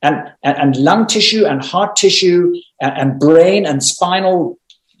 And lung tissue and heart tissue and brain and spinal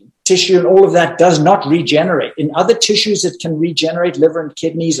tissue and all of that does not regenerate. In other tissues, it can regenerate, liver and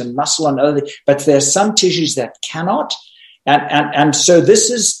kidneys and muscle and other, but there's some tissues that cannot. And so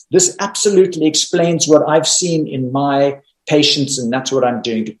this absolutely explains what I've seen in my patients, and that's what I'm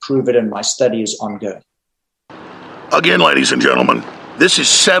doing to prove it, and my study is ongoing. Again, ladies and gentlemen, this is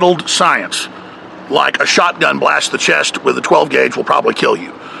settled science. Like a shotgun blast to the chest with a 12 gauge will probably kill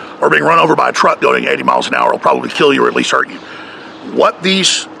you. Or being run over by a truck going 80 miles an hour will probably kill you or at least hurt you. What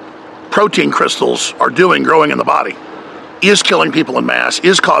these protein crystals are doing growing in the body is killing people in mass,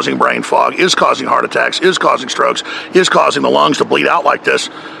 is causing brain fog, is causing heart attacks, is causing strokes, is causing the lungs to bleed out like this.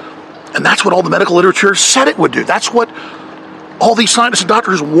 And that's what all the medical literature said it would do. That's what all these scientists and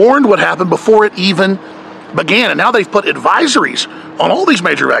doctors warned would happen before it even began. And now they've put advisories on all these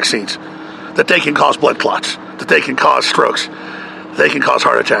major vaccines that they can cause blood clots, that they can cause strokes, they can cause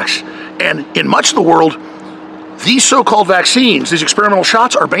heart attacks. And in much of the world, These so-called vaccines, these experimental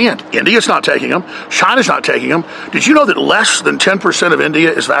shots, are banned. India's not taking them. China's not taking them. Did you know that less than 10% of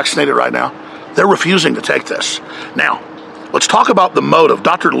India is vaccinated right now? They're refusing to take this. Now, let's talk about the motive.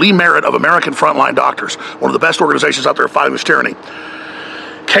 Dr. Lee Merritt of American Frontline Doctors, one of the best organizations out there fighting this tyranny,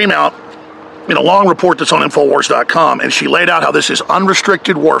 came out in a long report that's on Infowars.com, and she laid out how this is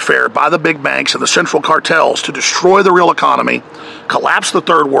unrestricted warfare by the big banks and the central cartels to destroy the real economy, collapse the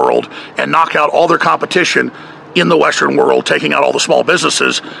third world, and knock out all their competition in the Western world, taking out all the small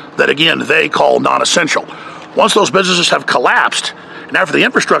businesses that, again, they call non-essential. Once those businesses have collapsed, and after the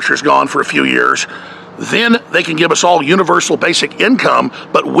infrastructure is gone for a few years, then they can give us all universal basic income,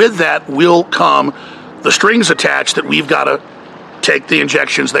 but with that will come the strings attached that we've got to take the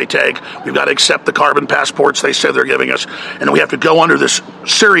injections they take. We've got to accept the carbon passports they say they're giving us. And we have to go under this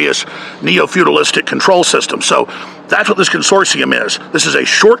serious neo-feudalistic control system. So that's what this consortium is. This is a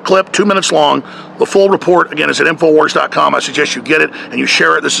short clip, 2 minutes long. The full report, again, is at Infowars.com. I suggest you get it and you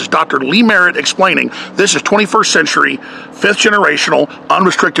share it. This is Dr. Lee Merritt explaining this is 21st century, fifth generational,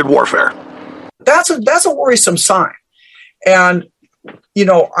 unrestricted warfare. That's a worrisome sign. And, you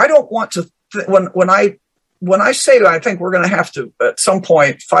know, I don't want to, when I say that, I think we're going to have to, at some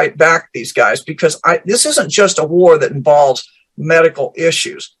point, fight back these guys, because this isn't just a war that involves medical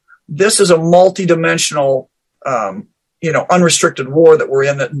issues. This is a multidimensional, unrestricted war that we're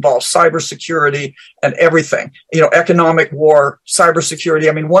in that involves cybersecurity and everything. You know, economic war, cybersecurity.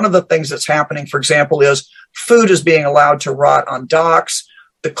 I mean, one of the things that's happening, for example, is food is being allowed to rot on docks.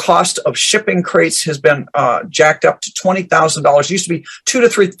 The cost of shipping crates has been jacked up to $20,000. It used to be 2 to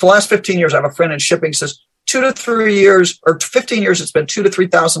 3. For the last 15 years, I have a friend in shipping says 2 to 3 years or 15 years, it's been $2,000 to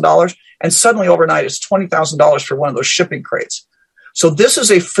 $3,000, and suddenly overnight it's $20,000 for one of those shipping crates. So this is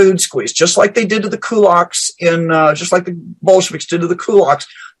a food squeeze, just like they did to the kulaks just like the Bolsheviks did to the kulaks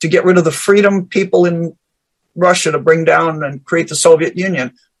to get rid of the freedom people in Russia to bring down and create the Soviet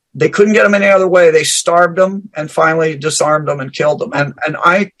Union. They couldn't get them any other way. They starved them and finally disarmed them and killed them. And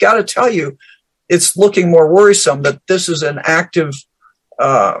I got to tell you, it's looking more worrisome that this is an active.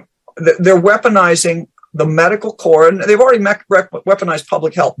 They're weaponizing the medical corps, and they've already weaponized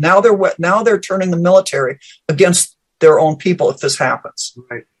public health. Now they're turning the military against their own people if this happens.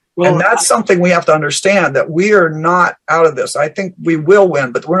 Right. Well, and that's something we have to understand, that we are not out of this. I think we will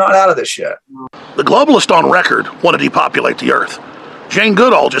win, but we're not out of this yet. The globalists on record want to depopulate the earth. Jane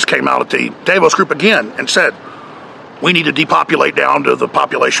Goodall just came out at the Davos group again and said, we need to depopulate down to the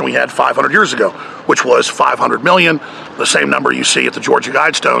population we had 500 years ago, which was 500 million, the same number you see at the Georgia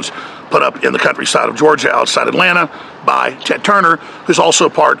Guidestones put up in the countryside of Georgia outside Atlanta by Ted Turner, who's also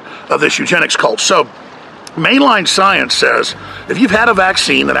part of this eugenics cult. So mainline science says if you've had a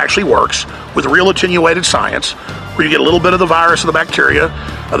vaccine that actually works with real attenuated science, where you get a little bit of the virus or the bacteria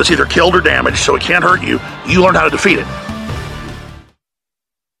that's either killed or damaged so it can't hurt you, you learn how to defeat it.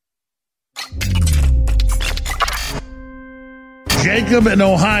 Jacob in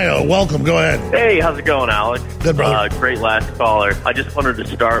Ohio, welcome. Go ahead. Hey, how's it going, Alex? Good, brother. Great last caller. I just wanted to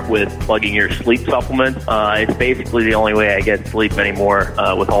start with plugging your sleep supplement. It's basically the only way I get sleep anymore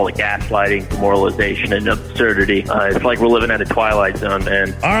with all the gaslighting, demoralization, and absurdity. It's like we're living at a twilight zone,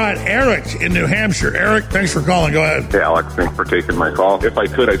 man. All right, Eric in New Hampshire. Eric, thanks for calling. Go ahead. Hey, Alex, thanks for taking my call. If I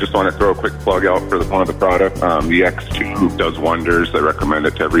could, I just want to throw a quick plug out for one of the products. The X2 does wonders. I recommend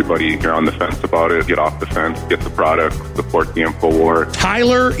it to everybody. If you're on the fence about it, get off the fence, get the product, support the Infowars.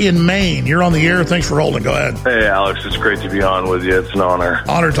 Tyler in Maine, you're on the air. Thanks for holding. Go ahead. Hey, Alex, it's great to be on with you. It's an honor.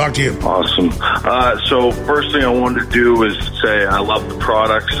 Honor to talk to you. Awesome. So first thing I wanted to do is say I love the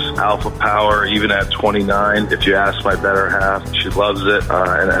products, Alpha Power, even at 29. If you ask my better half, she loves it,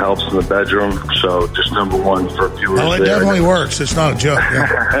 and it helps in the bedroom. So just number one for viewers. Oh, it definitely works. It's not a joke.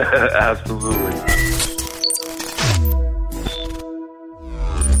 Yeah. Absolutely.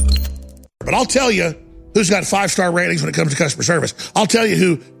 But I'll tell you who's got 5-star ratings when it comes to customer service. I'll tell you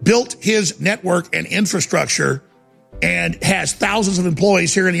who built his network and infrastructure and has thousands of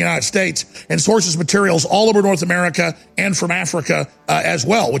employees here in the United States and sources materials all over North America and from Africa as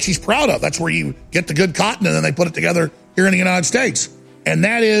well, which he's proud of. That's where you get the good cotton and then they put it together here in the United States. And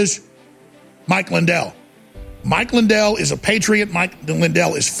that is Mike Lindell. Mike Lindell is a patriot. Mike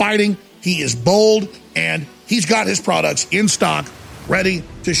Lindell is fighting. He is bold, and he's got his products in stock, ready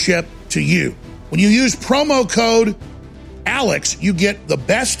to ship to you. When you use promo code ALEX, you get the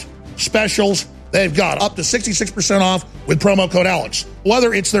best specials they've got up to 66% off with promo code Alex.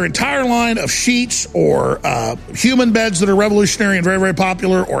 Whether it's their entire line of sheets or human beds that are revolutionary and very, very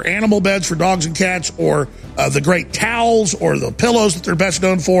popular, or animal beds for dogs and cats, or the great towels or the pillows that they're best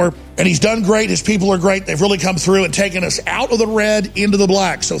known for. And he's done great. His people are great. They've really come through and taken us out of the red into the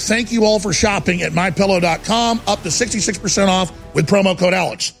black. So thank you all for shopping at MyPillow.com. Up to 66% off with promo code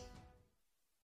Alex.